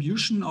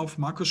contribution of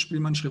Markus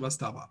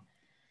Spielmann-Shrivastava?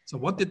 So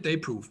what did they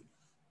prove?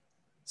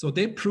 So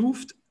they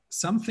proved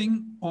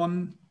something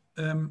on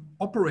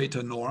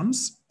operator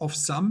norms of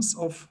sums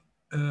of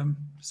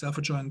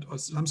self-adjoint or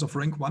sums of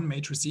rank 1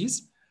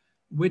 matrices,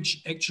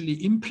 which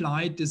actually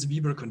implied this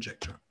Weaver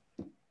conjecture.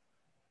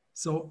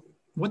 So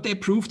what they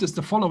proved is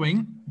the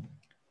following,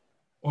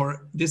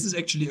 or this is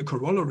actually a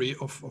corollary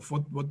of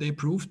what they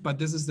proved, but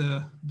this is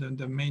the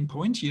main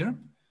point here.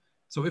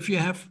 So if you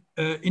have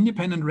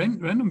independent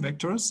random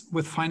vectors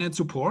with finite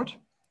support,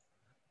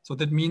 so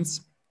that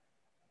means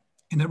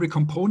in every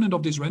component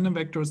of these random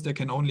vectors, there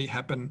can only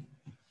happen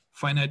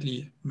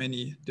finitely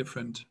many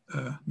different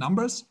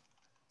numbers.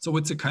 So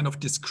it's a kind of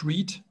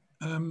discrete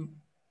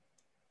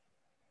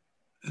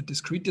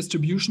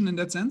distribution in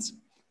that sense.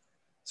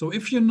 So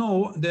if you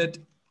know that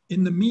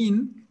in the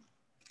mean,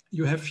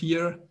 you have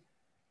here,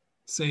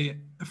 say,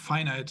 a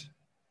finite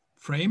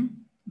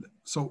frame.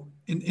 So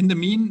in the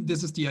mean,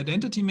 this is the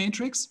identity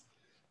matrix.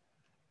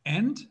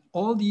 And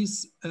all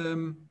these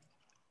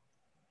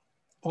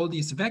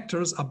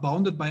vectors are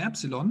bounded by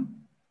epsilon.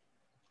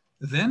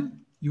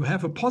 Then you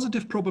have a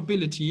positive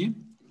probability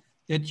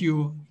that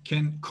you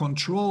can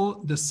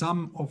control the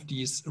sum of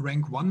these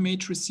rank 1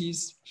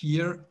 matrices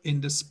here in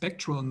the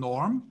spectral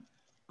norm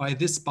by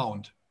this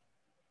bound.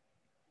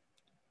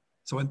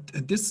 So and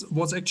this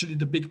was actually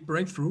the big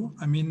breakthrough.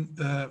 I mean,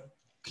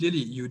 clearly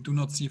you do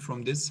not see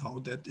from this how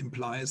that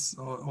implies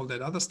all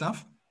that other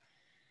stuff.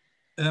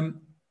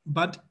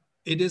 But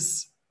it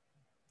is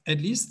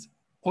at least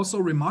also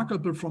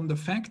remarkable from the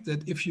fact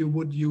that if you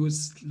would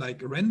use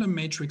like random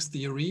matrix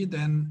theory,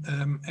 then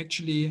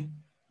actually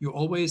you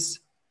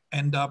always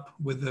end up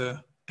with an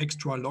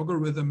extra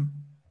logarithm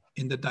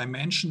in the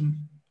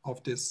dimension of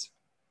this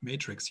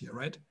matrix here,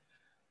 right?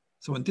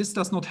 So, and this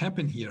does not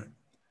happen here.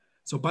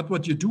 So, but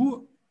what you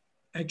do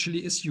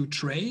actually is you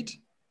trade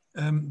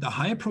the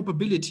high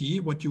probability,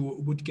 what you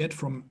would get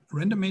from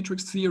random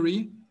matrix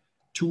theory,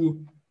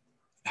 to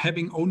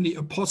having only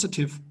a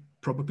positive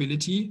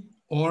probability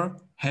or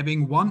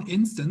having one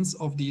instance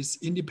of these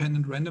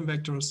independent random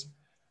vectors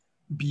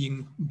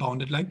being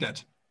bounded like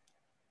that.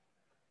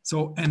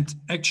 So, and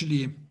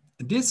actually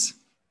this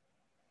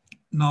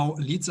now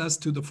leads us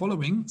to the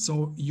following.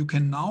 So you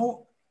can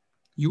now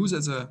use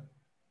as a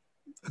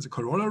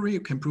corollary,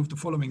 you can prove the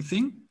following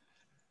thing.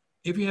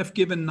 If you have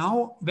given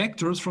now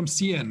vectors from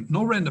Cn,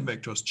 no random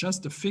vectors,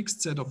 just a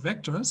fixed set of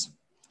vectors,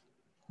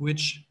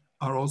 which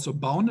are also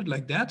bounded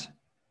like that,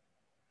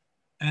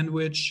 and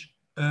which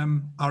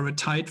are a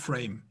tight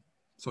frame.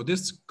 So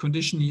this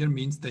condition here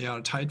means they are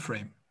a tight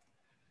frame.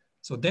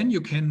 So then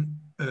you can,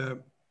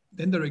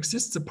 then there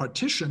exists a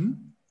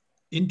partition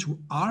into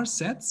R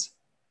sets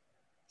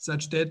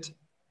such that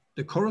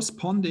the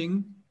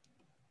corresponding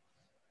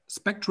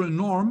spectral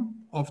norm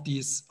of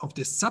this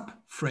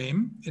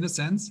subframe, in a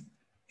sense,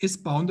 is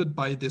bounded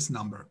by this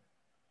number.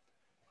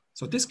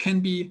 So this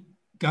can be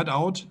got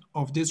out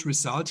of this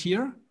result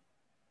here.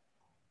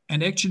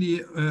 And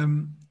actually,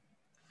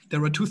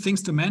 there are two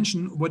things to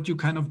mention. What you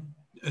kind of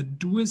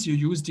do is you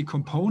use the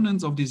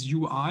components of this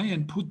UI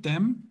and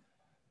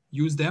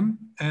use them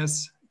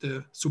as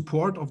the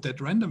support of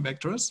that random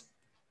vectors.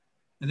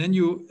 And then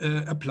you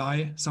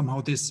apply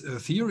somehow this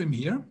theorem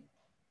here,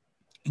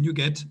 and you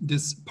get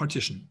this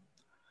partition.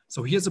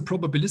 So here's a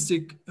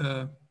probabilistic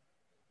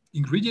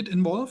ingredient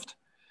involved.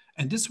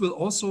 And this will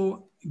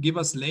also give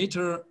us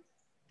later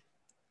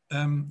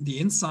the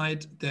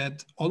insight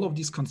that all of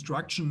these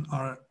constructions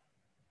are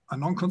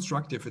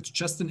non-constructive. It's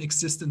just an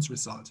existence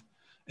result.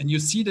 And you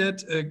see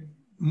that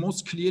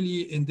most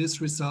clearly in this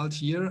result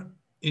here,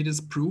 it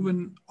is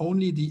proven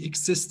only the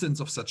existence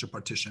of such a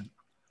partition.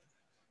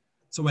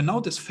 So when now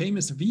this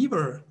famous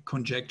Weaver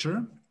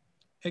conjecture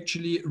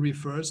actually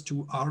refers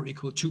to R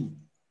equal 2.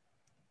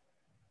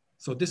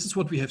 So this is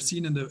what we have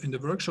seen in the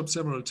workshop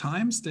several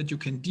times, that you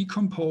can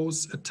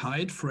decompose a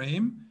tight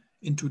frame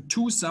into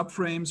two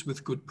subframes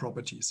with good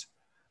properties.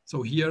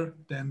 So here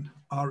then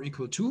R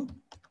equal 2.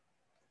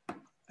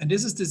 And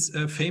this is this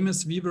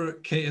famous Weaver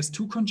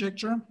KS2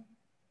 conjecture,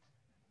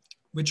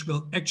 which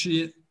will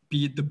actually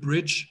be the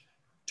bridge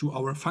to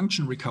our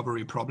function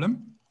recovery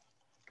problem.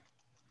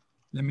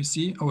 Let me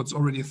see. Oh, it's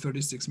already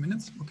 36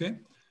 minutes. Okay.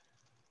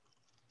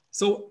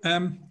 So,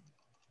 and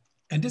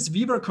this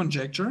Weaver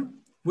conjecture,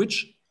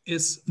 which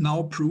is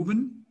now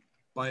proven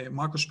by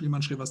Markus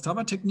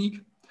Spielmann-Shrivastava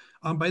technique.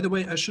 By the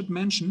way, I should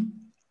mention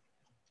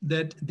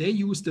that they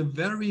used a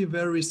very,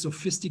 very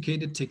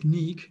sophisticated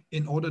technique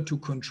in order to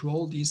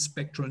control these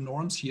spectral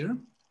norms here.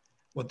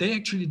 What they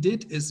actually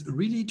did is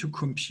really to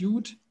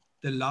compute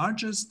the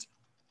largest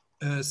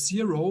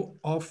zero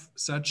of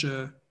such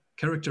a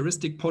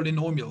characteristic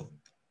polynomial.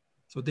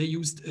 So they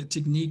used a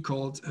technique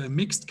called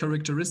mixed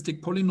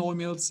characteristic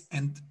polynomials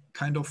and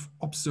kind of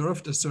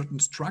observed a certain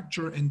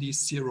structure in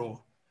these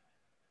 0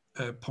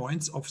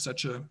 points of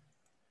such a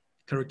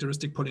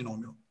characteristic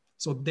polynomial.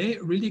 So they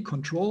really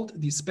controlled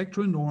these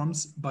spectral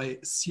norms by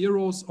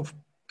zeros of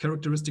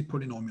characteristic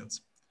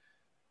polynomials.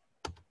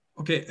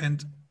 Okay,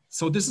 and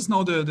so this is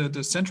now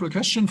the central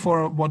question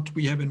for what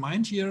we have in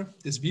mind here,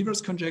 this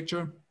Weaver's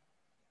conjecture.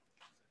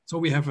 So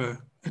we have a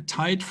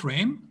tight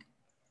frame,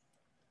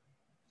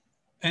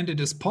 and it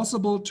is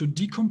possible to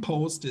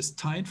decompose this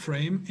tight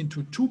frame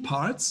into two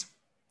parts.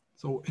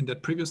 So in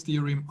that previous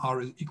theorem,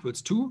 R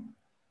equals 2,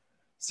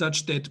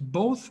 such that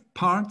both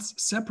parts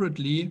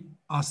separately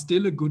are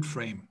still a good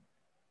frame.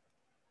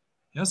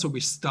 Yeah, so we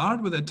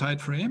start with a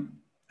tight frame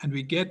and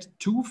we get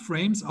two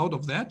frames out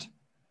of that,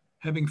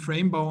 having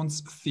frame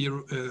bounds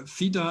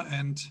theta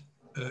and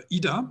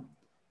eta,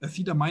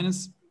 theta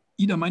minus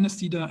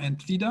theta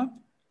and theta.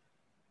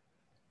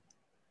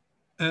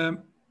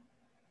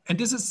 And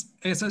this is,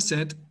 as I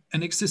said,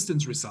 an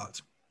existence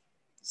result.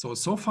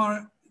 So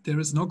far, there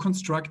is no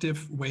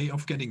constructive way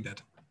of getting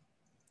that,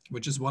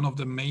 which is one of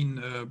the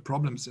main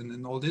problems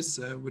in all this,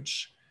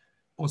 which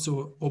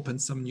also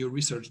opens some new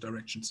research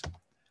directions.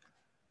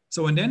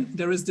 So, and then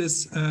there is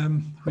this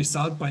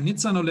result by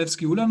Nitsan,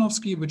 Olewski,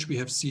 Ulanovsky, which we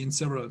have seen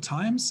several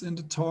times in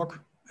the talk,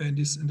 in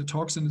the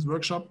talks in this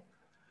workshop.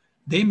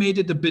 They made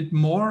it a bit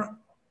more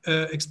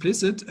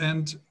explicit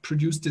and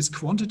produced this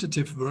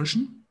quantitative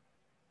version.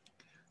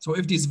 So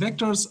if these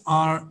vectors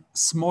are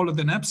smaller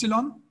than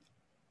epsilon,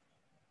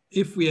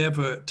 if we have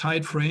a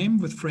tight frame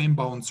with frame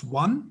bounds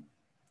 1,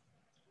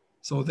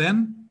 so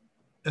then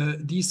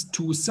these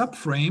two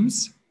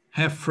subframes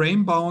have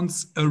frame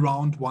bounds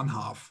around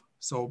 1/2.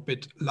 So a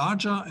bit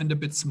larger and a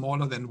bit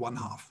smaller than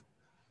 1/2.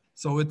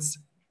 So it's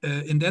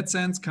in that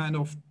sense kind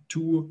of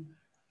two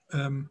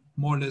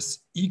more or less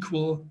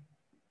equal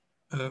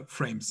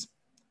frames.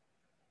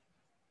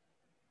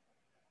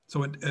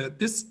 So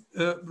this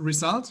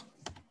result,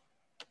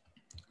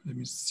 let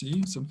me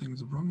see, something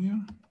is wrong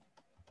here.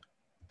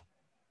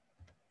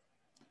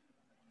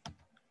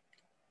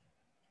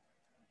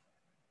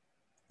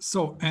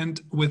 So,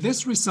 and with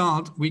this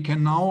result, we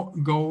can now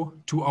go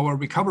to our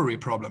recovery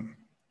problem.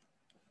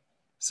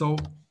 So,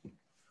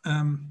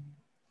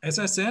 as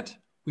I said,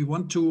 we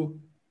want to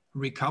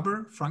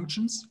recover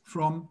functions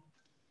from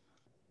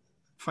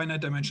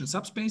finite dimensional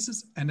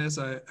subspaces. And as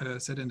I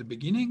said in the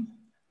beginning,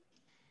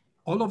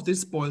 all of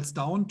this boils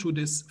down to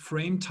this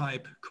frame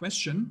type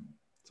question.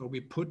 So we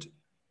put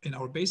in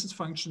our basis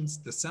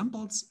functions the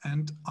samples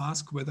and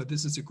ask whether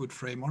this is a good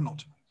frame or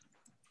not.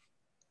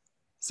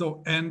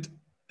 So, and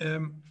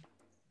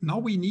now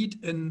we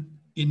need an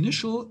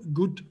initial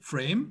good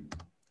frame,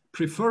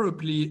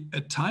 preferably a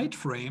tight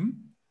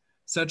frame,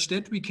 such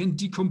that we can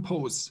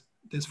decompose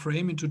this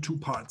frame into two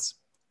parts.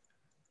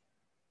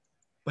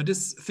 But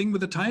this thing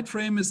with the tight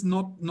frame is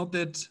not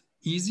that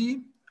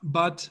easy,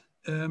 but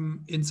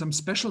in some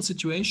special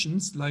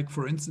situations, like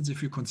for instance,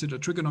 if you consider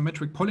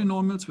trigonometric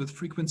polynomials with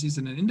frequencies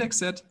in an index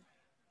set,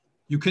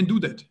 you can do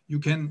that. You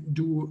can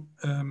do,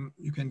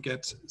 you can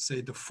get,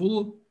 say, the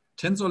full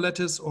tensor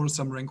lattice or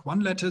some rank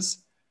 1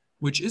 lattice,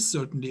 which is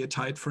certainly a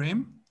tight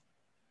frame.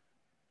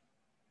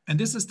 And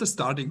this is the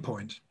starting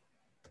point.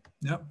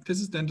 Yeah, this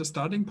is then the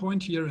starting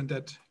point here in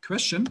that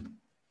question.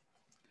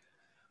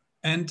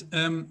 And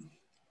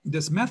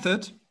this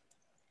method,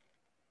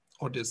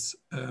 or this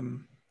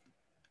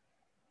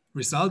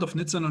result of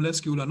Nitsan,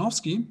 Olewski,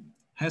 Ulanovsky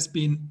has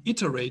been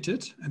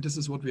iterated, and this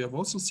is what we have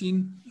also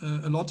seen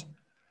a lot.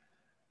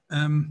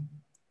 And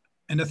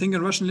And I think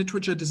in Russian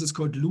literature, this is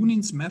called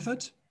Lunin's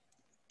method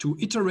to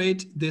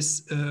iterate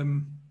this,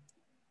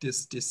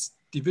 this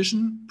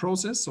division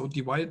process, so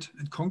divide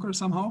and conquer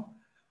somehow.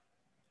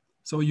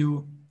 So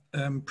you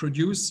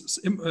produce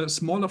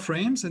smaller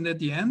frames, and at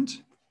the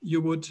end, you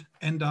would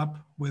end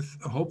up with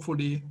a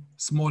hopefully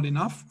small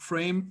enough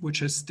frame which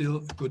has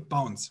still good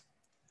bounds.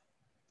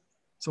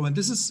 So, and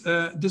this is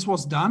this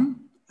was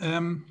done.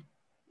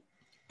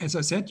 As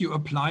I said, you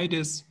apply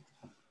this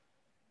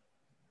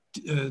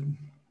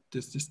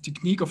this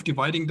technique of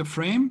dividing the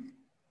frame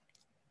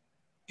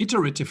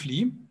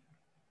iteratively,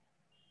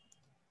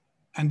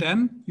 and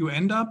then you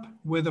end up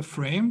with a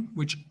frame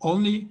which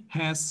only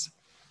has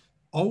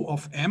O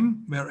of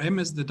M, where M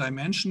is the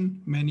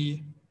dimension,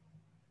 many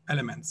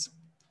elements.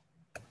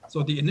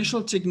 So the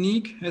initial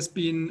technique has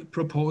been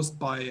proposed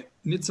by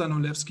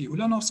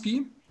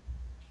Ullrich,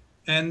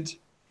 and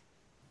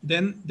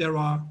then there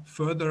are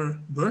further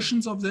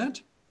versions of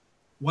that.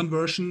 One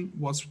version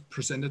was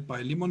presented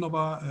by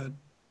Limonova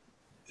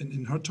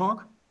in her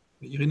talk,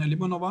 Irina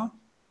Limonova.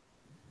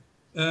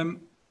 And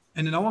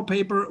in our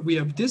paper, we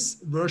have this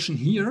version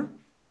here,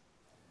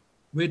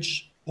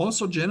 which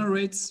also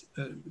generalizes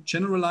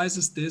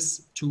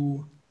this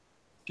to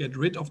get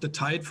rid of the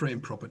tight frame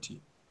property.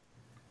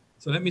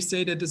 So let me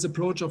say that this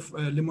approach of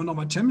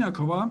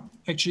Limonova-Temyakova,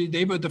 actually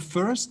they were the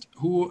first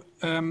who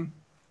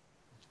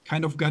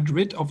kind of got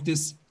rid of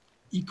this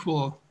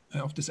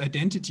of this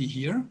identity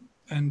here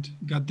and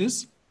got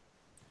this.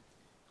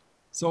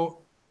 So,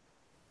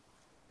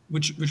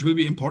 which will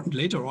be important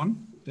later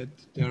on, that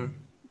there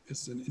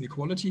is an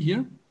inequality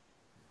here.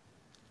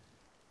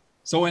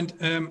 So, and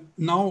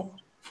now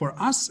for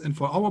us and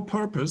for our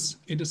purpose,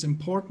 it is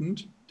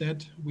important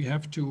that we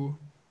have to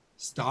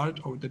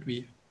start, or that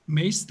we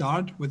may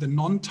start with a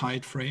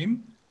non-tight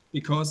frame,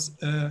 because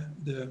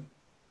the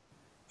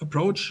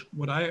approach,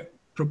 what I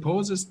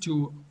propose, is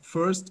to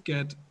first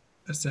get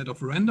a set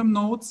of random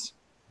nodes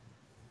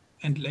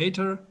and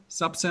later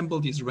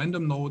subsample these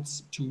random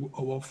nodes to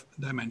O of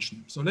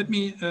dimension. So let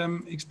me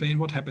explain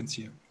what happens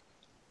here.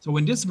 So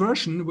in this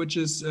version, which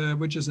is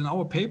in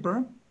our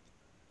paper,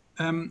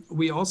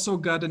 we also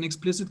got an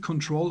explicit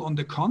control on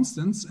the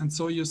constants. And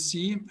so you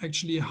see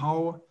actually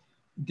how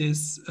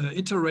this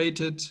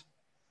iterated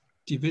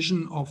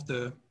division of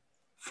the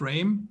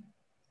frame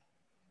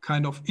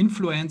kind of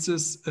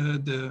influences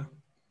the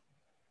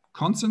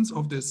constants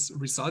of this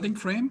resulting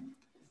frame.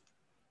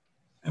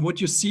 And what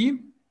you see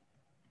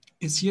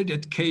is here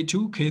that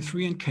K2,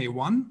 K3, and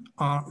K1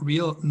 are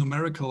real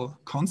numerical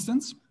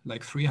constants,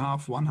 like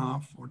 3/2,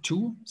 1/2, or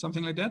 2,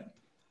 something like that.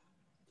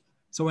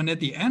 So, and at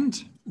the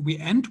end, we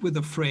end with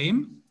a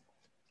frame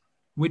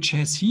which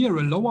has here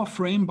a lower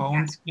frame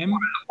bound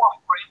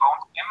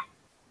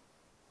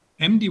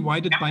M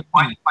divided by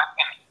N.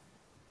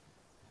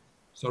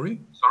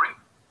 Sorry?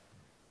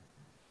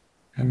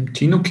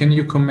 Tino, can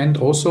you comment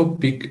also,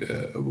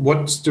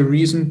 what's the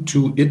reason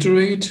to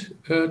iterate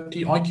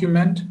the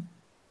argument?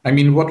 I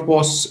mean, what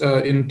was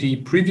in the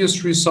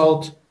previous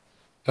result?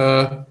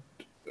 Why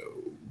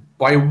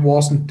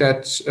wasn't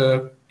that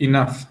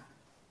enough?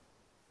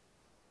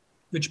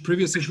 Which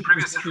previous issue?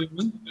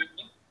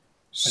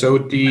 So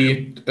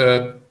the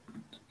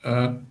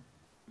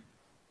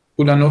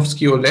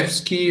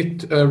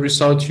Ulanovsky-Olewski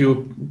result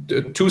you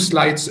 2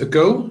 slides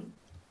ago.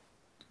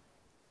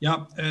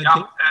 Yeah,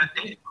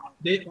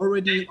 they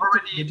already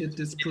did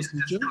this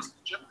procedure.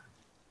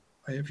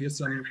 I have here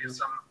some.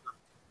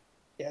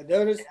 Yeah,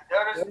 there is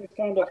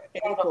kind of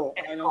echo.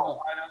 I don't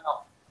know.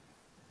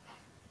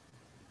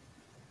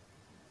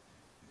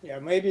 Yeah,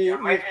 maybe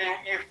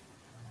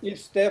if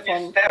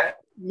Stefan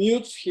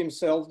mutes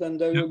himself, then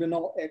there will be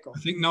no echo. I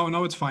think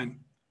now it's fine.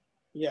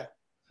 Yeah.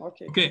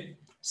 Okay. Okay.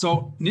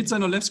 So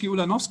Nitsan, Olewski,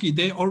 Ulanovsky,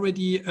 they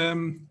already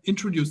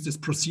introduced this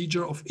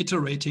procedure of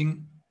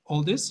iterating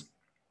all this.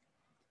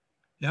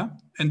 Yeah,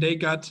 and they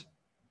got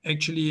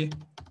actually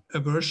a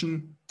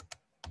version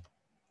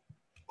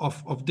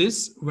of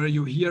this, where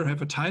you here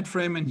have a tight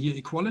frame and here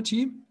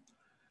equality.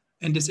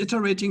 And this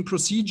iterating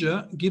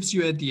procedure gives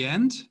you at the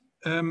end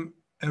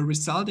a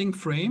resulting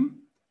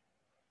frame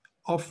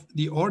of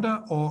the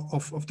order or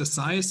of the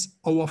size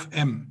O of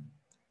M.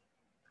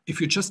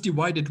 If you just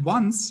divide it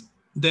once,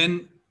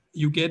 then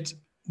you get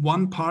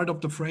one part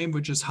of the frame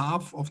which is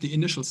half of the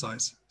initial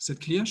size. Is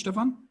that clear,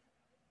 Stefan?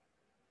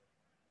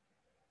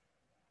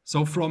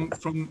 So from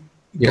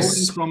Yes.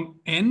 going from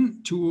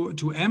N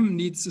to M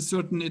needs a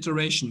certain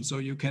iteration. So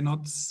you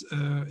cannot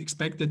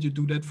expect that you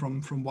do that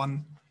from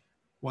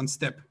one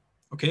step.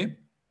 Okay.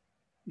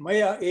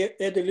 May I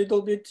add a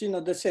little bit,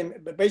 the same,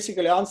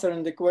 basically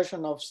answering the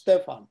question of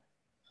Stefan,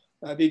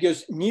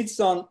 because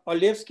Nitsan,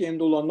 Olewski, and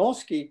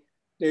Ulanovsky,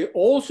 they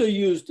also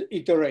used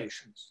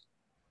iterations.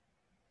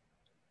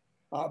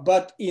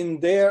 But in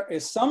their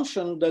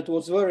assumption, that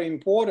was very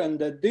important,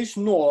 that this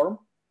norm,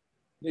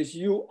 this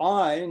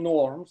UI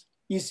norms,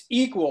 is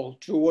equal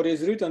to what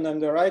is written on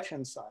the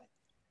right-hand side.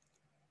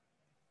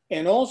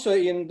 And also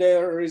in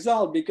their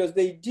result, because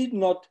they did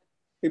not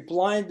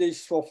apply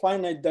this for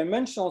finite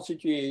dimensional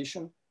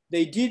situation,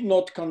 they did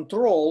not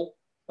control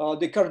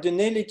the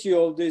cardinality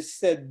of this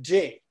set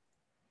J.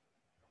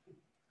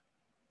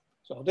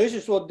 So this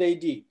is what they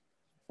did.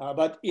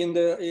 But in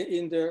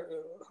the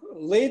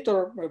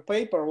later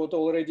paper, what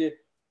already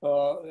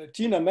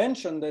Tina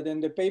mentioned, that in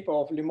the paper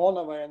of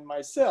Limonova and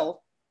myself,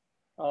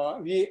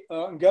 we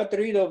got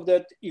rid of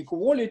that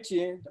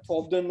equality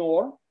of the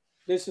norm.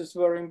 This is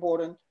very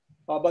important.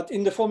 But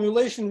in the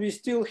formulation, we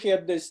still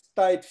had this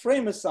tight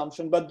frame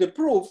assumption, but the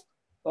proof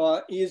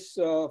is,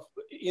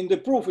 in the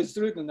proof it's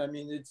written, I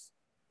mean, it's,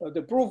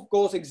 the proof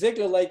goes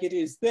exactly like it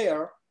is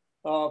there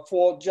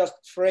for just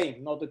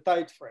frame, not a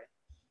tight frame.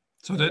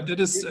 So that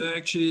is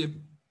actually,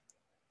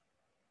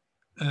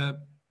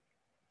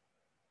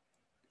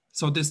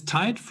 so this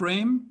tight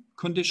frame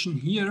condition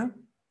here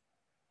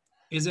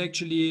is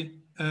actually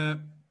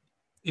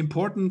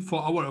important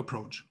for our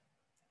approach.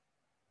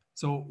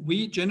 So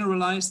we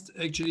generalized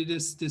actually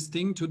this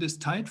thing to this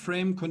tight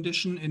frame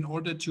condition in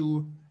order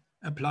to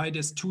apply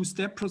this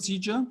two-step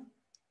procedure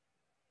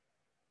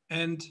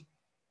and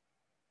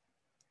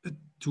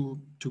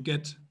to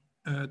get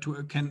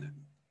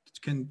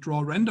can draw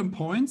random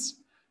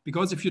points,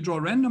 because if you draw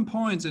random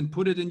points and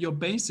put it in your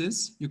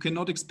basis, you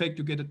cannot expect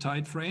to get a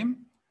tight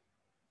frame.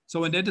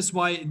 So, and that is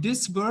why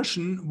this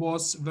version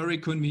was very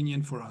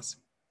convenient for us.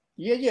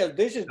 Yeah,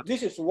 this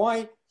is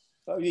why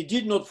we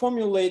did not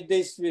formulate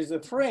this with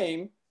a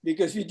frame,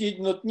 because we did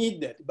not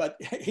need that. But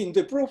in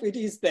the proof, it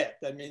is that.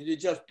 I mean, we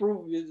just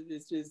prove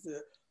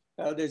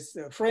this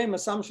frame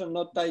assumption,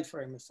 not tight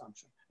frame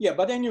assumption. Yeah,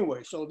 but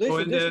anyway, so this,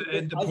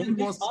 I think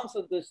this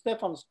answered the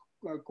Stefan's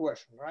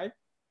question, right?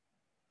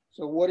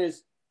 So what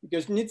is,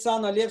 because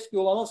Nitsana, Levsky,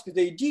 Ulanovsky,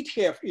 they did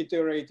have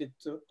iterated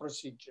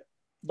procedure,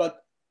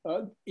 but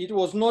it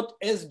was not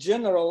as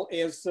general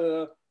as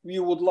we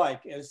would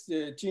like, as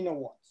Tino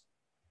wants.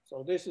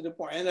 So this is the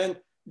point. And then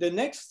the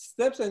next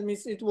steps, that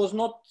means it was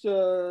not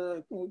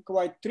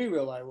quite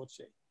trivial, I would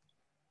say.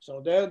 So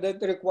that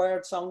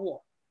required some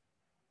work.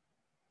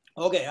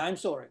 Okay, I'm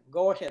sorry.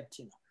 Go ahead,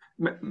 Tino.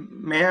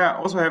 May I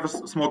also have a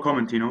small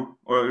comment, Tino,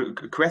 or a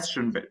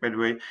question, by the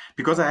way,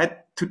 because I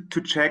had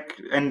to check,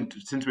 and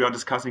since we are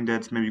discussing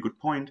that, it's maybe a good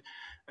point.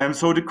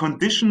 So the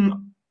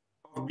condition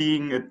of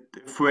being a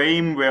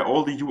frame where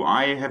all the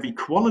UI have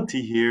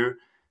equality here,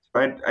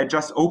 right? I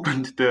just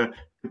opened the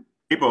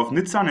paper of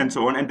Nitzan and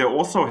so on, and they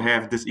also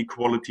have this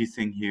equality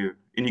thing here,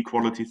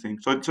 inequality thing.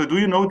 So do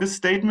you know this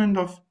statement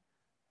of?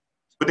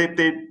 So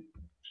they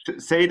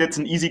say that's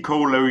an easy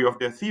corollary of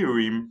their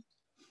theorem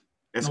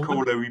as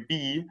corollary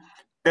B.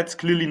 That's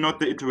clearly not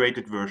the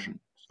iterated version.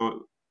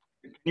 So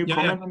can you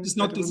comment on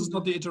that? This is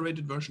not the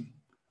iterated version.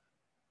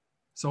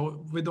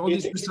 So with all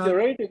these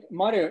iterated,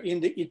 Mario, in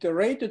the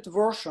iterated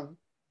version,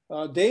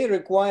 they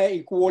require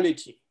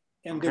equality,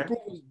 and the proof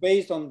is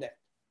based on that.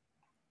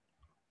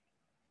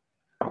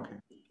 Okay.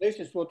 This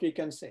is what we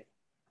can say.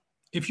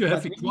 If you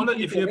have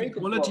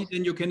equality,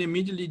 then you can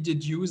immediately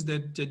deduce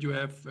that you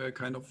have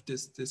kind of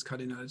this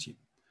cardinality.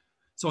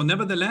 So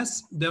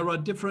nevertheless, there are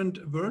different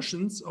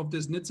versions of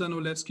this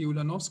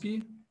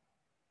Nitzan-Ulevsky-Ulanovsky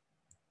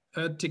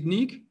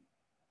technique.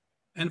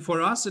 And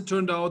for us, it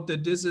turned out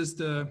that this is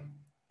the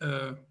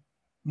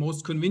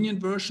most convenient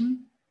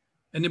version.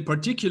 And in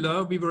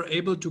particular, we were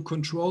able to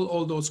control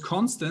all those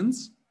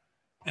constants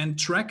and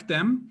track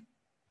them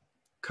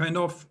kind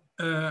of,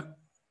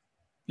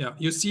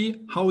 you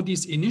see how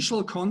these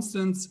initial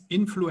constants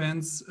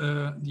influence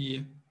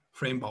the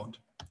frame bound.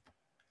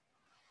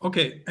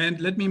 Okay,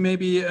 and let me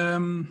maybe,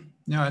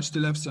 I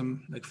still have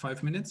some, like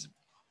 5 minutes.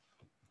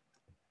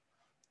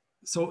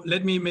 So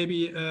let me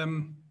maybe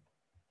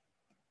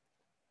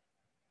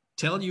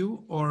tell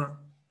you or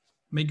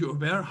make you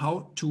aware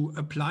how to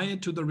apply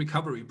it to the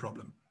recovery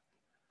problem.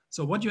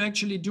 So what you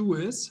actually do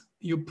is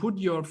you put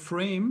your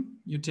frame,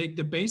 you take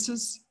the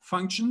basis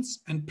functions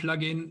and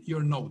plug in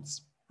your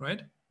nodes,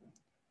 right?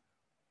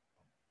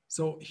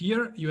 So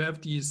here you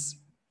have these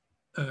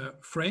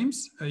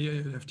frames,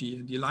 you have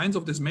the lines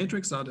of this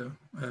matrix are the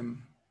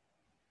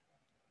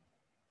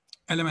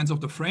elements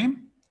of the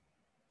frame.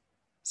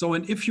 So,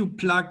 and if you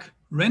plug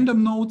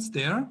random nodes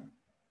there,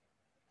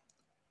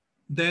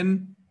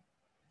 then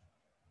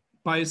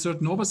by a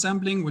certain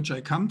oversampling, which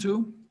I come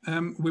to,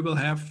 we will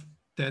have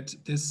that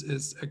this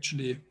is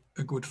actually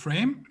a good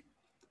frame.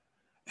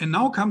 And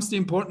now comes the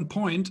important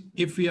point.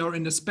 If we are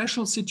in a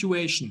special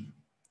situation,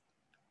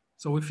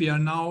 so if we are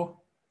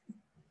now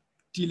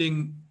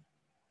dealing,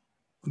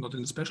 not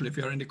in a special, if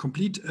we are in a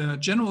complete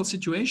general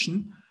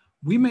situation,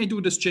 we may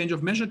do this change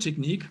of measure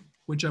technique,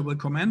 which I will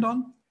comment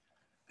on.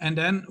 And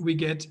then we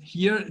get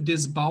here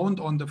this bound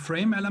on the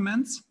frame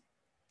elements,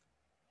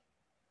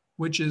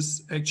 which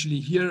is actually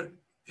here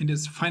in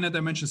this finite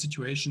dimensional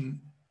situation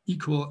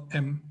equal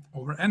m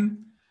over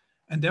n.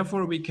 And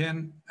therefore we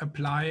can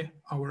apply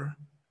our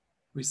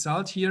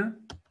result here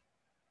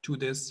to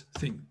this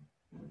thing.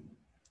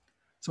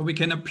 So we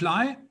can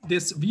apply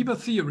this Weber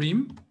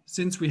theorem,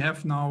 since we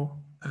have now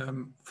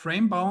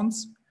frame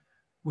bounds,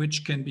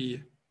 which can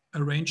be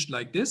arranged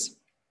like this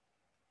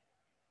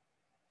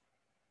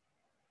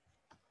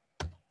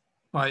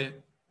by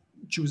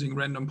choosing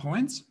random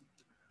points.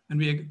 And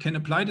we can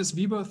apply this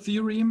Weber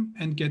theorem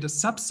and get a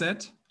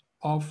subset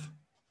of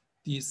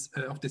this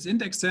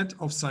index set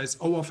of size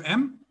O of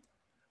M.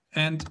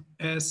 And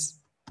as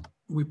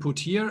we put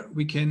here,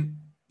 we can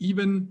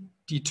even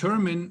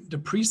determine the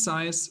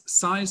precise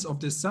size of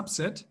this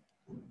subset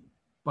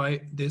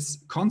by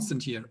this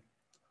constant here.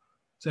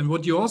 So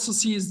what you also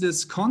see is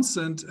this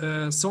constant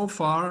so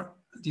far,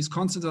 these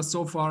constants are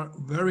so far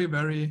very,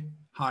 very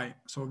high.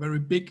 So a very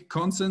big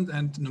constant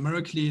and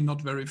numerically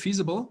not very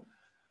feasible.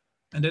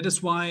 And that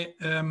is why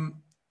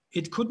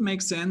it could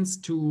make sense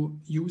to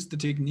use the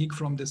technique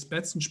from this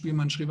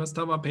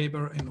Betson-Spielmann-Shrivastava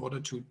paper in order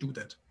to do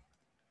that.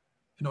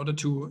 In order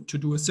to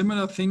do a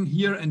similar thing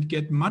here and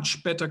get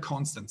much better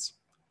constants.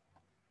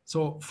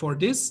 So for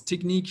this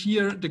technique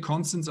here, the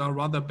constants are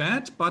rather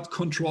bad, but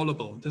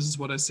controllable. This is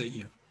what I say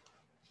here.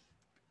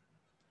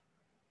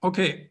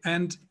 Okay,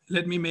 and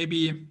let me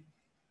maybe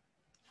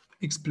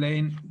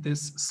explain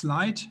this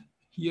slide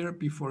here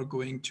before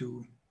going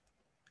to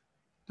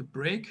the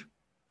break.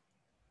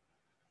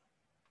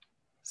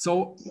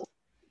 So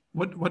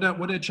what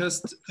I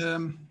just,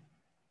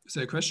 is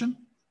there a question?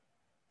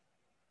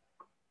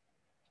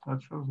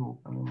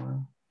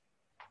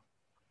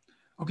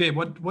 Okay,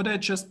 what I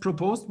just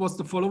proposed was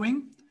the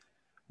following.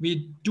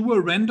 We do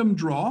a random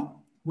draw,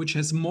 which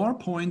has more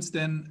points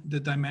than the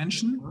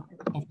dimension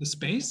of the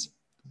space.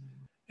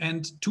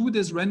 And to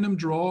this random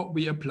draw,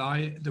 we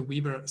apply the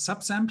Weber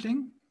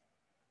subsampling.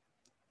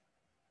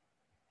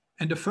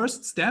 And the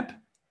first step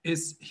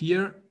is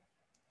here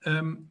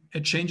a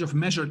change of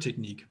measure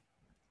technique.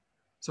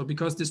 So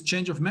because this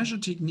change of measure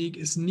technique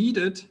is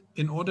needed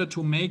in order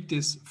to make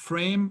this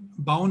frame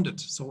bounded,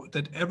 so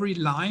that every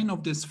line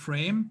of this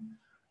frame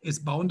is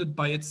bounded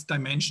by its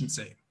dimension,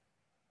 say.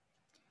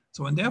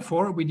 So, and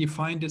therefore we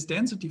define this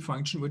density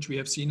function, which we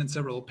have seen in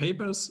several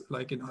papers,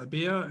 like in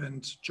Albert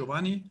and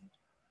Giovanni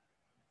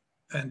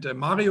and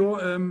Mario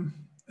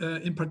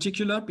in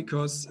particular,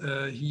 because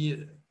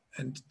he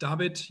and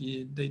David,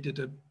 they did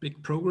a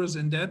big progress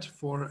in that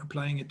for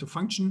applying it to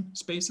function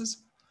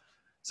spaces.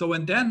 So,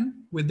 and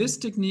then with this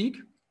technique,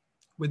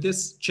 with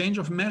this change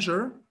of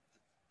measure,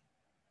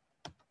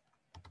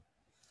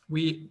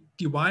 we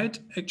divide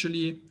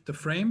actually the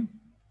frame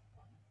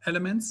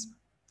elements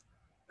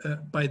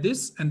by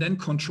this and then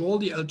control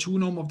the L2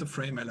 norm of the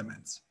frame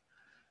elements.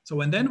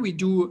 So, and then we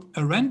do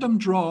a random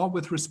draw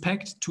with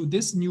respect to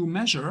this new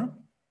measure.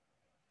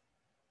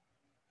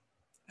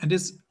 And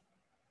this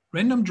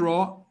random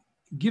draw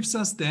gives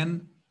us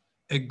then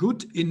a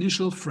good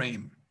initial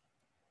frame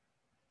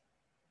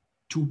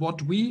to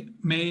what we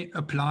may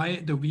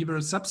apply the Weber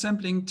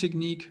subsampling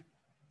technique,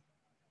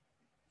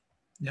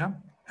 yeah,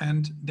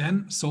 and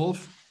then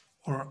solve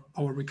our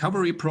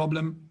recovery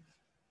problem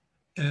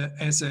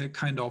as a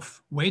kind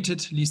of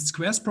weighted least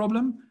squares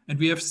problem. And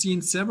we have seen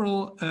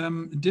several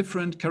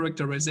different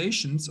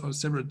characterizations or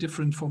several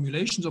different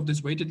formulations of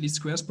this weighted least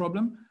squares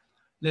problem.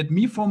 Let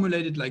me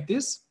formulate it like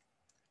this.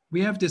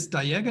 We have this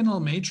diagonal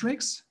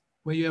matrix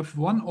where you have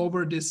 1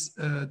 over this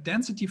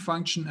density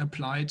function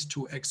applied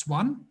to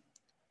x1.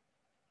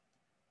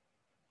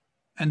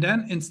 And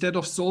then instead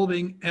of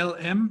solving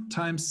Lm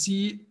times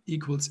C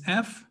equals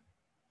F,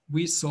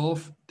 we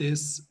solve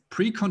this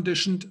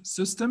preconditioned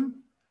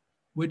system,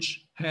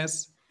 which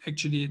has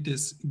actually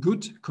this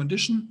good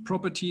condition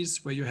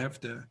properties where you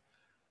have the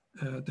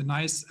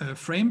nice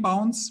frame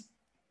bounds,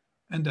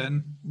 and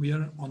then we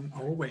are on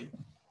our way.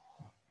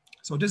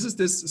 So this is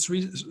this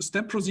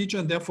 3-step procedure,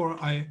 and therefore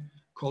I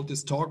call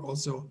this talk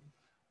also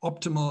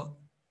optimal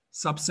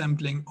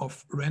subsampling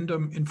of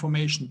random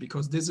information,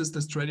 because this is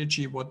the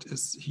strategy what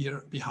is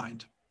here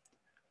behind.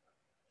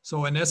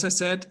 So, and as I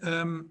said,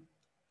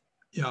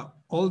 yeah,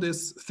 all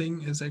this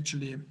thing is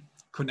actually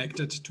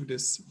connected to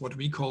this, what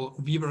we call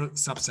Weber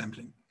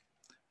subsampling.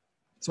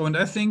 So, and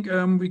I think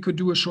we could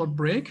do a short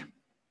break.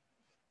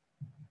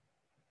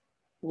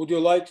 Would you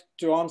like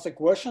to answer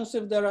questions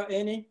if there are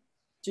any?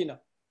 Tina?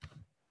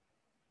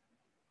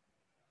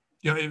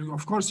 Yeah,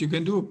 of course you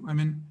can do. I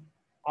mean,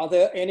 are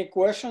there any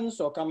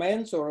questions or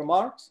comments or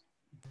remarks?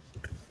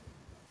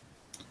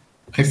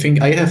 I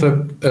think I have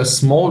a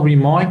small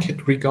remark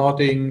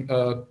regarding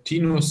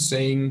Tino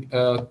saying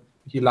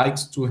he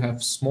likes to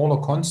have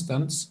smaller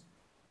constants.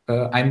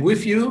 I'm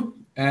with you,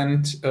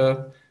 and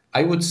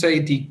I would say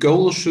the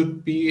goal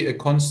should be a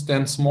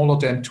constant smaller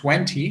than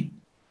 20,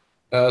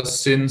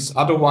 since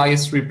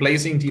otherwise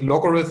replacing the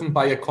logarithm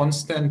by a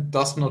constant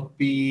does not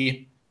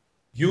be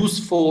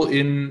useful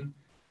in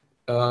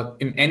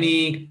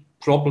any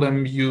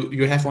problem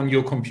you have on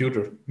your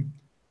computer.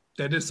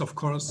 That is, of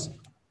course.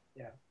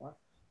 Yeah.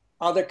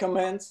 Other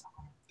comments?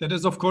 That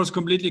is, of course,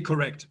 completely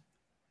correct.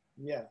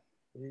 Yeah.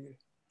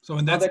 So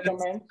in that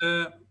sense,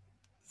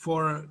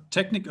 for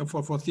technical,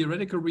 for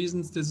theoretical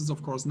reasons, this is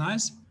of course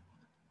nice.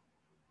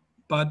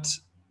 But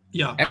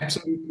yeah,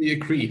 absolutely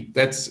agree.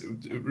 That's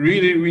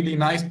really, really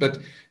nice. But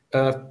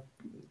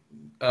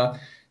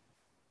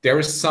there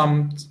is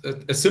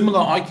a similar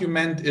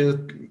argument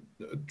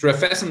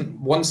Drefessen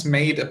once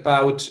made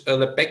about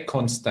Lebesgue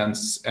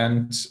constants,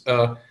 and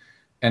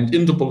and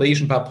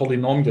interpolation by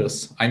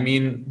polynomials. I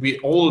mean, we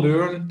all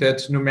learn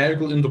that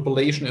numerical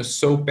interpolation is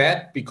so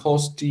bad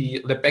because the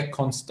Lebesgue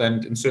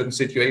constant in certain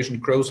situations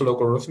grows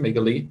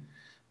logarithmically.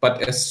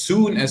 But as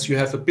soon as you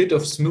have a bit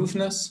of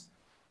smoothness,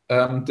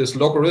 this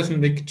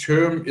logarithmic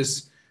term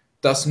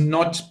does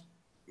not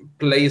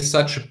play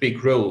such a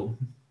big role.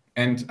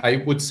 And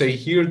I would say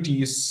here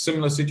the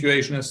similar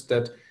situation is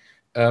that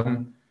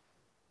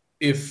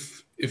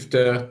if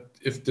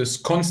this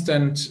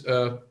constant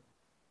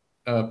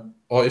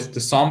or if the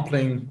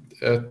sampling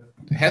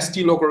has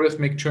the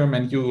logarithmic term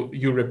and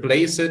you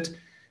replace it,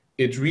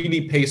 it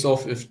really pays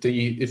off if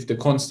the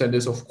constant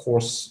is of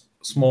course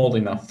small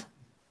enough.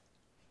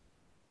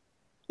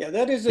 Yeah,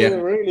 that is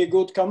a really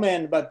good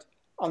comment, but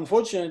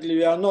unfortunately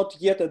we are not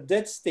yet at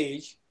that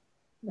stage.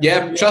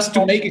 Yeah, just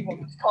to make it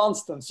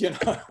constants, you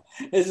know,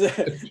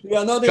 we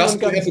are not just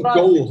even to have a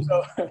goal.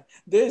 So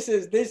this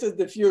is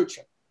the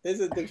future. This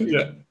is the future.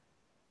 Yeah.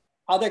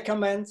 Other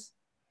comments?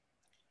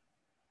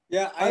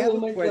 Yeah, I have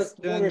will a make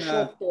question. very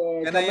short,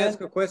 can I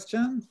ask a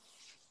question?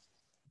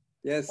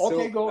 Yes.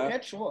 Okay, so, go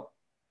ahead. Sure.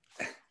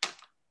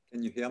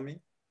 Can you hear me?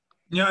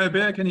 Yeah,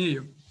 I can hear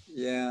you.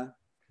 Yeah.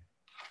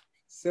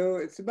 So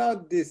it's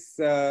about this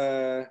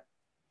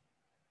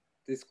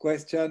this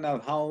question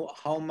of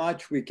how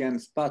much we can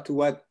to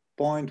what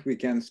point we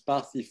can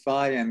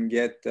sparsify and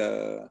get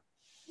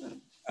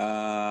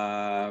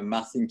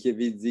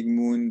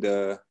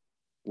Marcinkiewicz-Zygmunt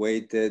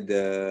weighted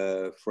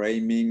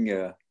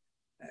framing,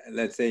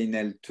 let's say in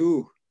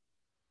L2.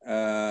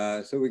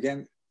 So we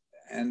can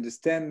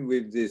understand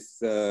with this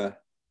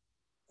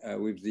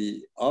with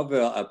the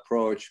other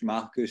approach,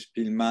 Marcus,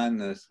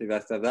 Pillman,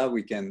 Srivastava,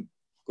 we can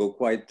go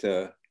quite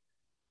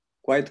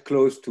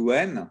close to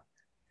n.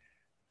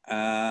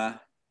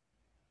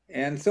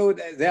 And so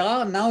there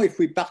are now, if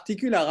we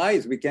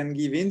particularize, we can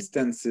give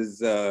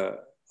instances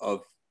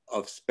of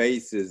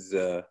spaces.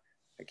 I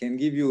can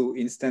give you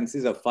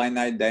instances of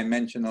finite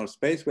dimensional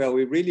space where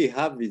we really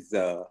have this,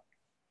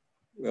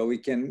 where we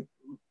can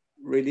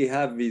really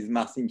have this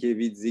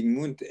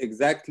Marcinkiewicz-Zygmunt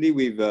exactly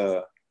with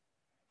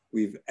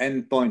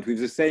n point, with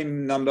the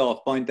same number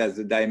of points as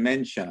the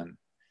dimension.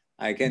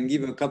 I can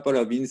give a couple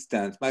of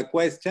instances. My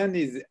question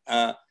is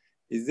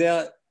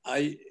there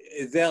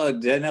a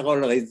general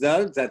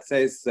result that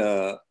says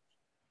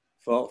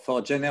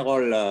for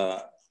general,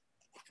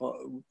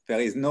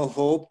 there is no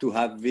hope to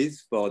have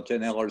this for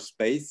general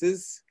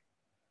spaces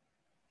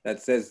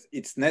that says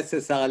it's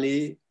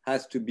necessarily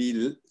has to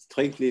be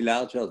strictly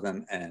larger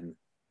than n?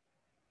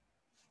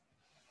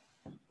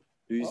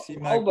 Do you see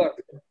my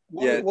Albert,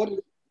 yes. what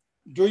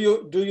do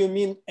you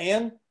mean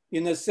n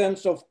in a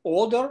sense of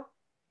order?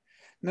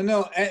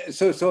 No.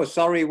 So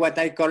sorry. What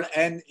I call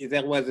n,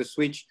 there was a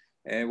switch.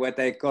 What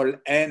I call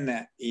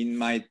n in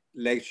my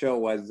lecture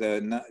was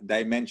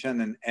dimension,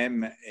 and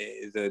m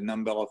is the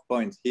number of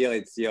points. Here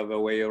it's the other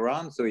way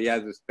around. So he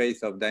has a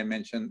space of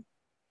dimension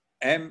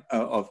m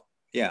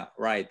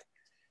right.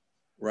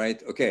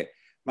 Okay.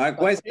 My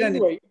question.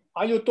 Anyway,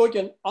 are you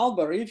talking,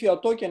 Albert? If you are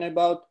talking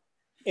about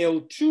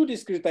L2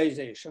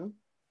 discretization,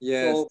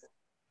 yes. So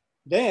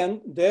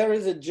then there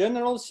is a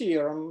general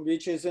theorem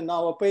which is in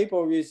our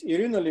paper with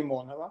Irina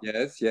Limonova.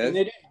 Yes. And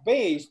it is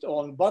based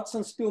on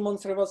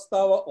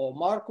Batson-Spillman-Srivastava or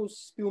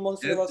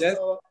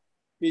Marcus-Spillman-Srivastava,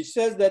 which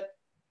says that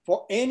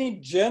for any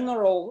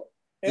general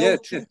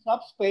L2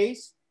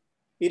 subspace,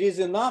 it is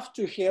enough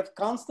to have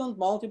constant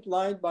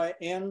multiplied by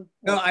n.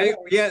 No,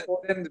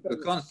 then the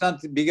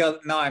constant bigger.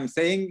 No, I'm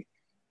saying,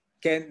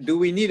 do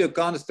we need a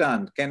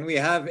constant? Can we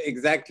have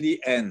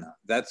exactly n?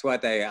 That's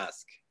what I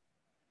ask.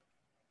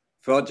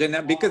 For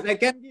general, because I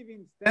can give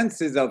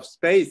instances of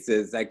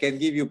spaces. I can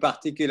give you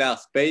particular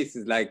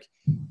spaces like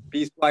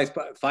piecewise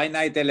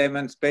finite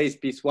element space,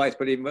 piecewise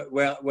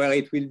where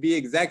it will be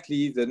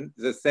exactly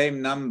the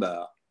same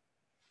number,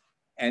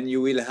 and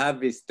you will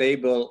have this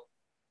stable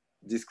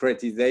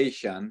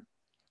discretization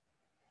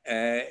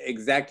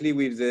exactly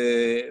with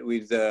the.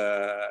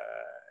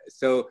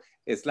 So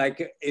it's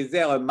like, is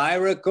there a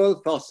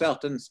miracle for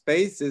certain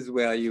spaces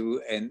where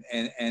you and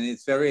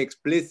it's very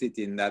explicit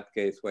in that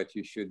case what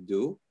you should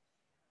do.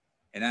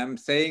 And I'm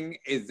saying,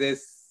 do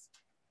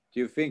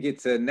you think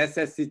it's a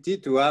necessity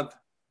to have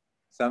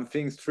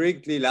something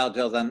strictly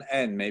larger than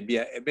n? Maybe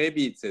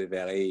it's a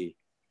very,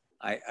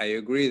 I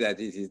agree that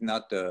it is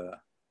not a,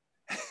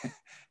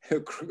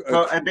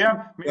 and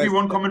there, maybe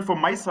one comment from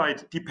my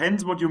side,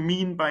 depends what you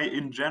mean by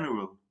in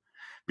general.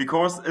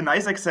 Because a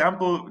nice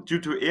example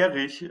due to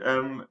Ullrich,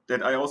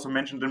 that I also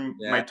mentioned in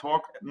my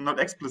talk, not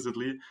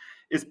explicitly,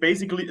 is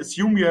basically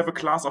assume you have a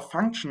class of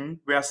function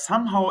where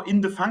somehow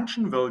in the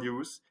function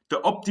values, the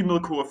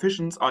optimal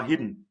coefficients are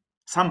hidden.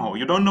 Somehow,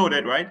 you don't know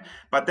that, right?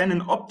 But then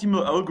an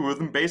optimal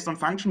algorithm based on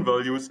function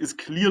values is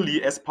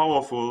clearly as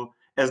powerful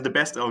as the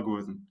best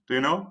algorithm. Do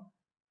you know?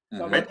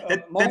 Right?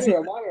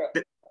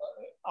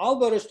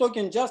 Albert is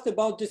talking just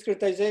about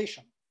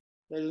discretization.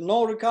 There's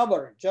no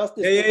recovery, just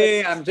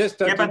discretization. I'm just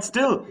talking. Yeah, but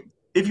still,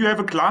 if you have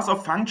a class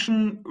of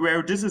function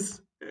where this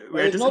is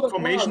where this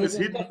information is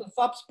hidden, just a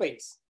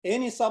subspace,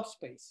 any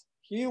subspace.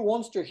 He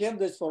wants to have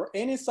this for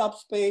any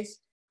subspace,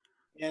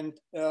 And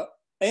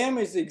M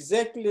is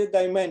exactly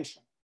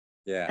dimension.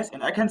 Yeah. Yes,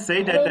 and I can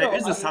say that there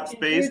is a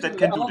subspace that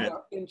can do that.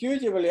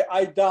 Intuitively,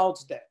 I doubt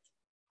that.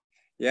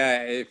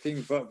 Yeah, I think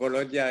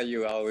Volodya,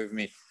 you are with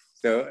me.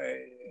 So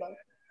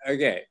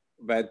okay,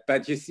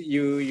 but you see,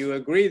 you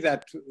agree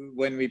that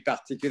when we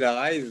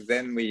particularize,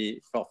 then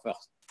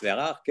there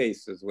are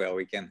cases where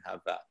we can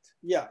have that.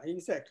 Yeah,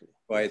 exactly.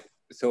 Right.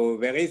 So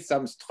there is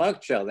some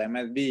structure. There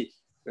must be.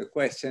 The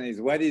question is,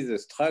 what is the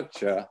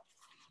structure?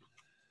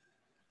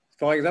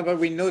 For example,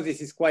 we know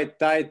this is quite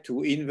tied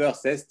to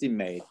inverse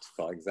estimate,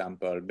 for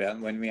example,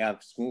 when we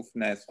have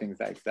smoothness, things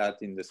like that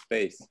in the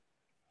space.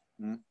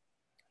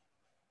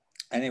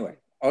 Anyway,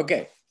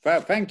 okay.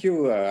 Well, thank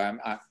you.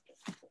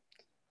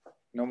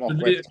 No more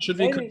questions. Should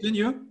we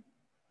continue?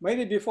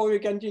 Maybe before we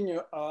continue,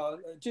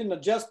 Tino,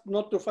 just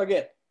not to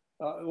forget,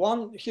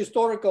 one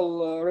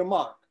historical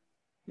remark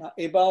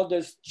about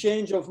this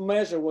change of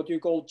measure, what you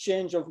call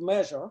change of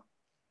measure.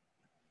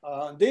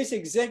 This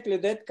exactly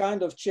that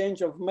kind of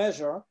change of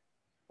measure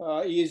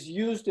is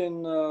used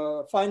in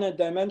finite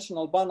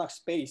dimensional Banach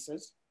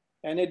spaces,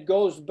 and it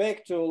goes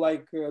back to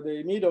like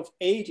the mid of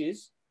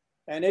 80s,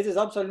 and it is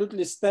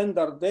absolutely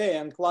standard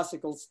there and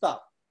classical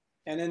stuff,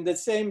 and in the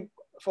same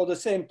for the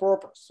same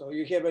purpose. So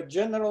you have a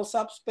general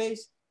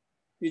subspace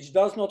which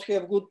does not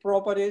have good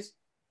properties.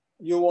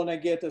 You want to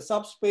get a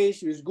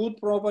subspace with good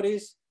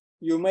properties.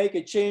 You make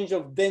a change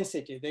of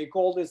density. They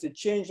call this a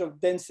change of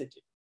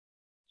density.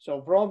 So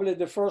probably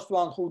the first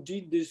one who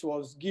did this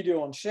was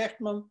Gideon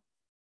Shechtman.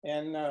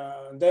 And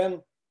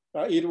then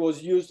it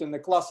was used in the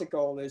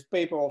classical, this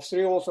paper of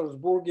three authors,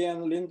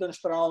 Burgen,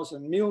 Lindenstrauss,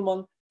 and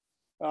Millman.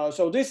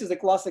 So this is the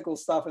classical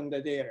stuff in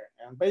that area.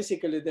 And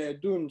basically they're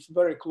doing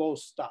very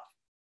close stuff.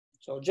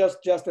 So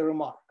just a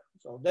remark.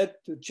 So that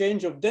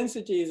change of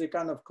density is a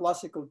kind of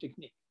classical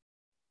technique.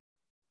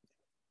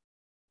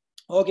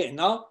 Okay,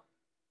 now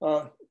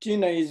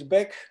Tina is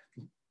back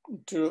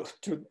to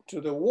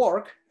the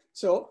work.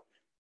 So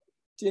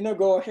Tina,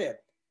 go ahead.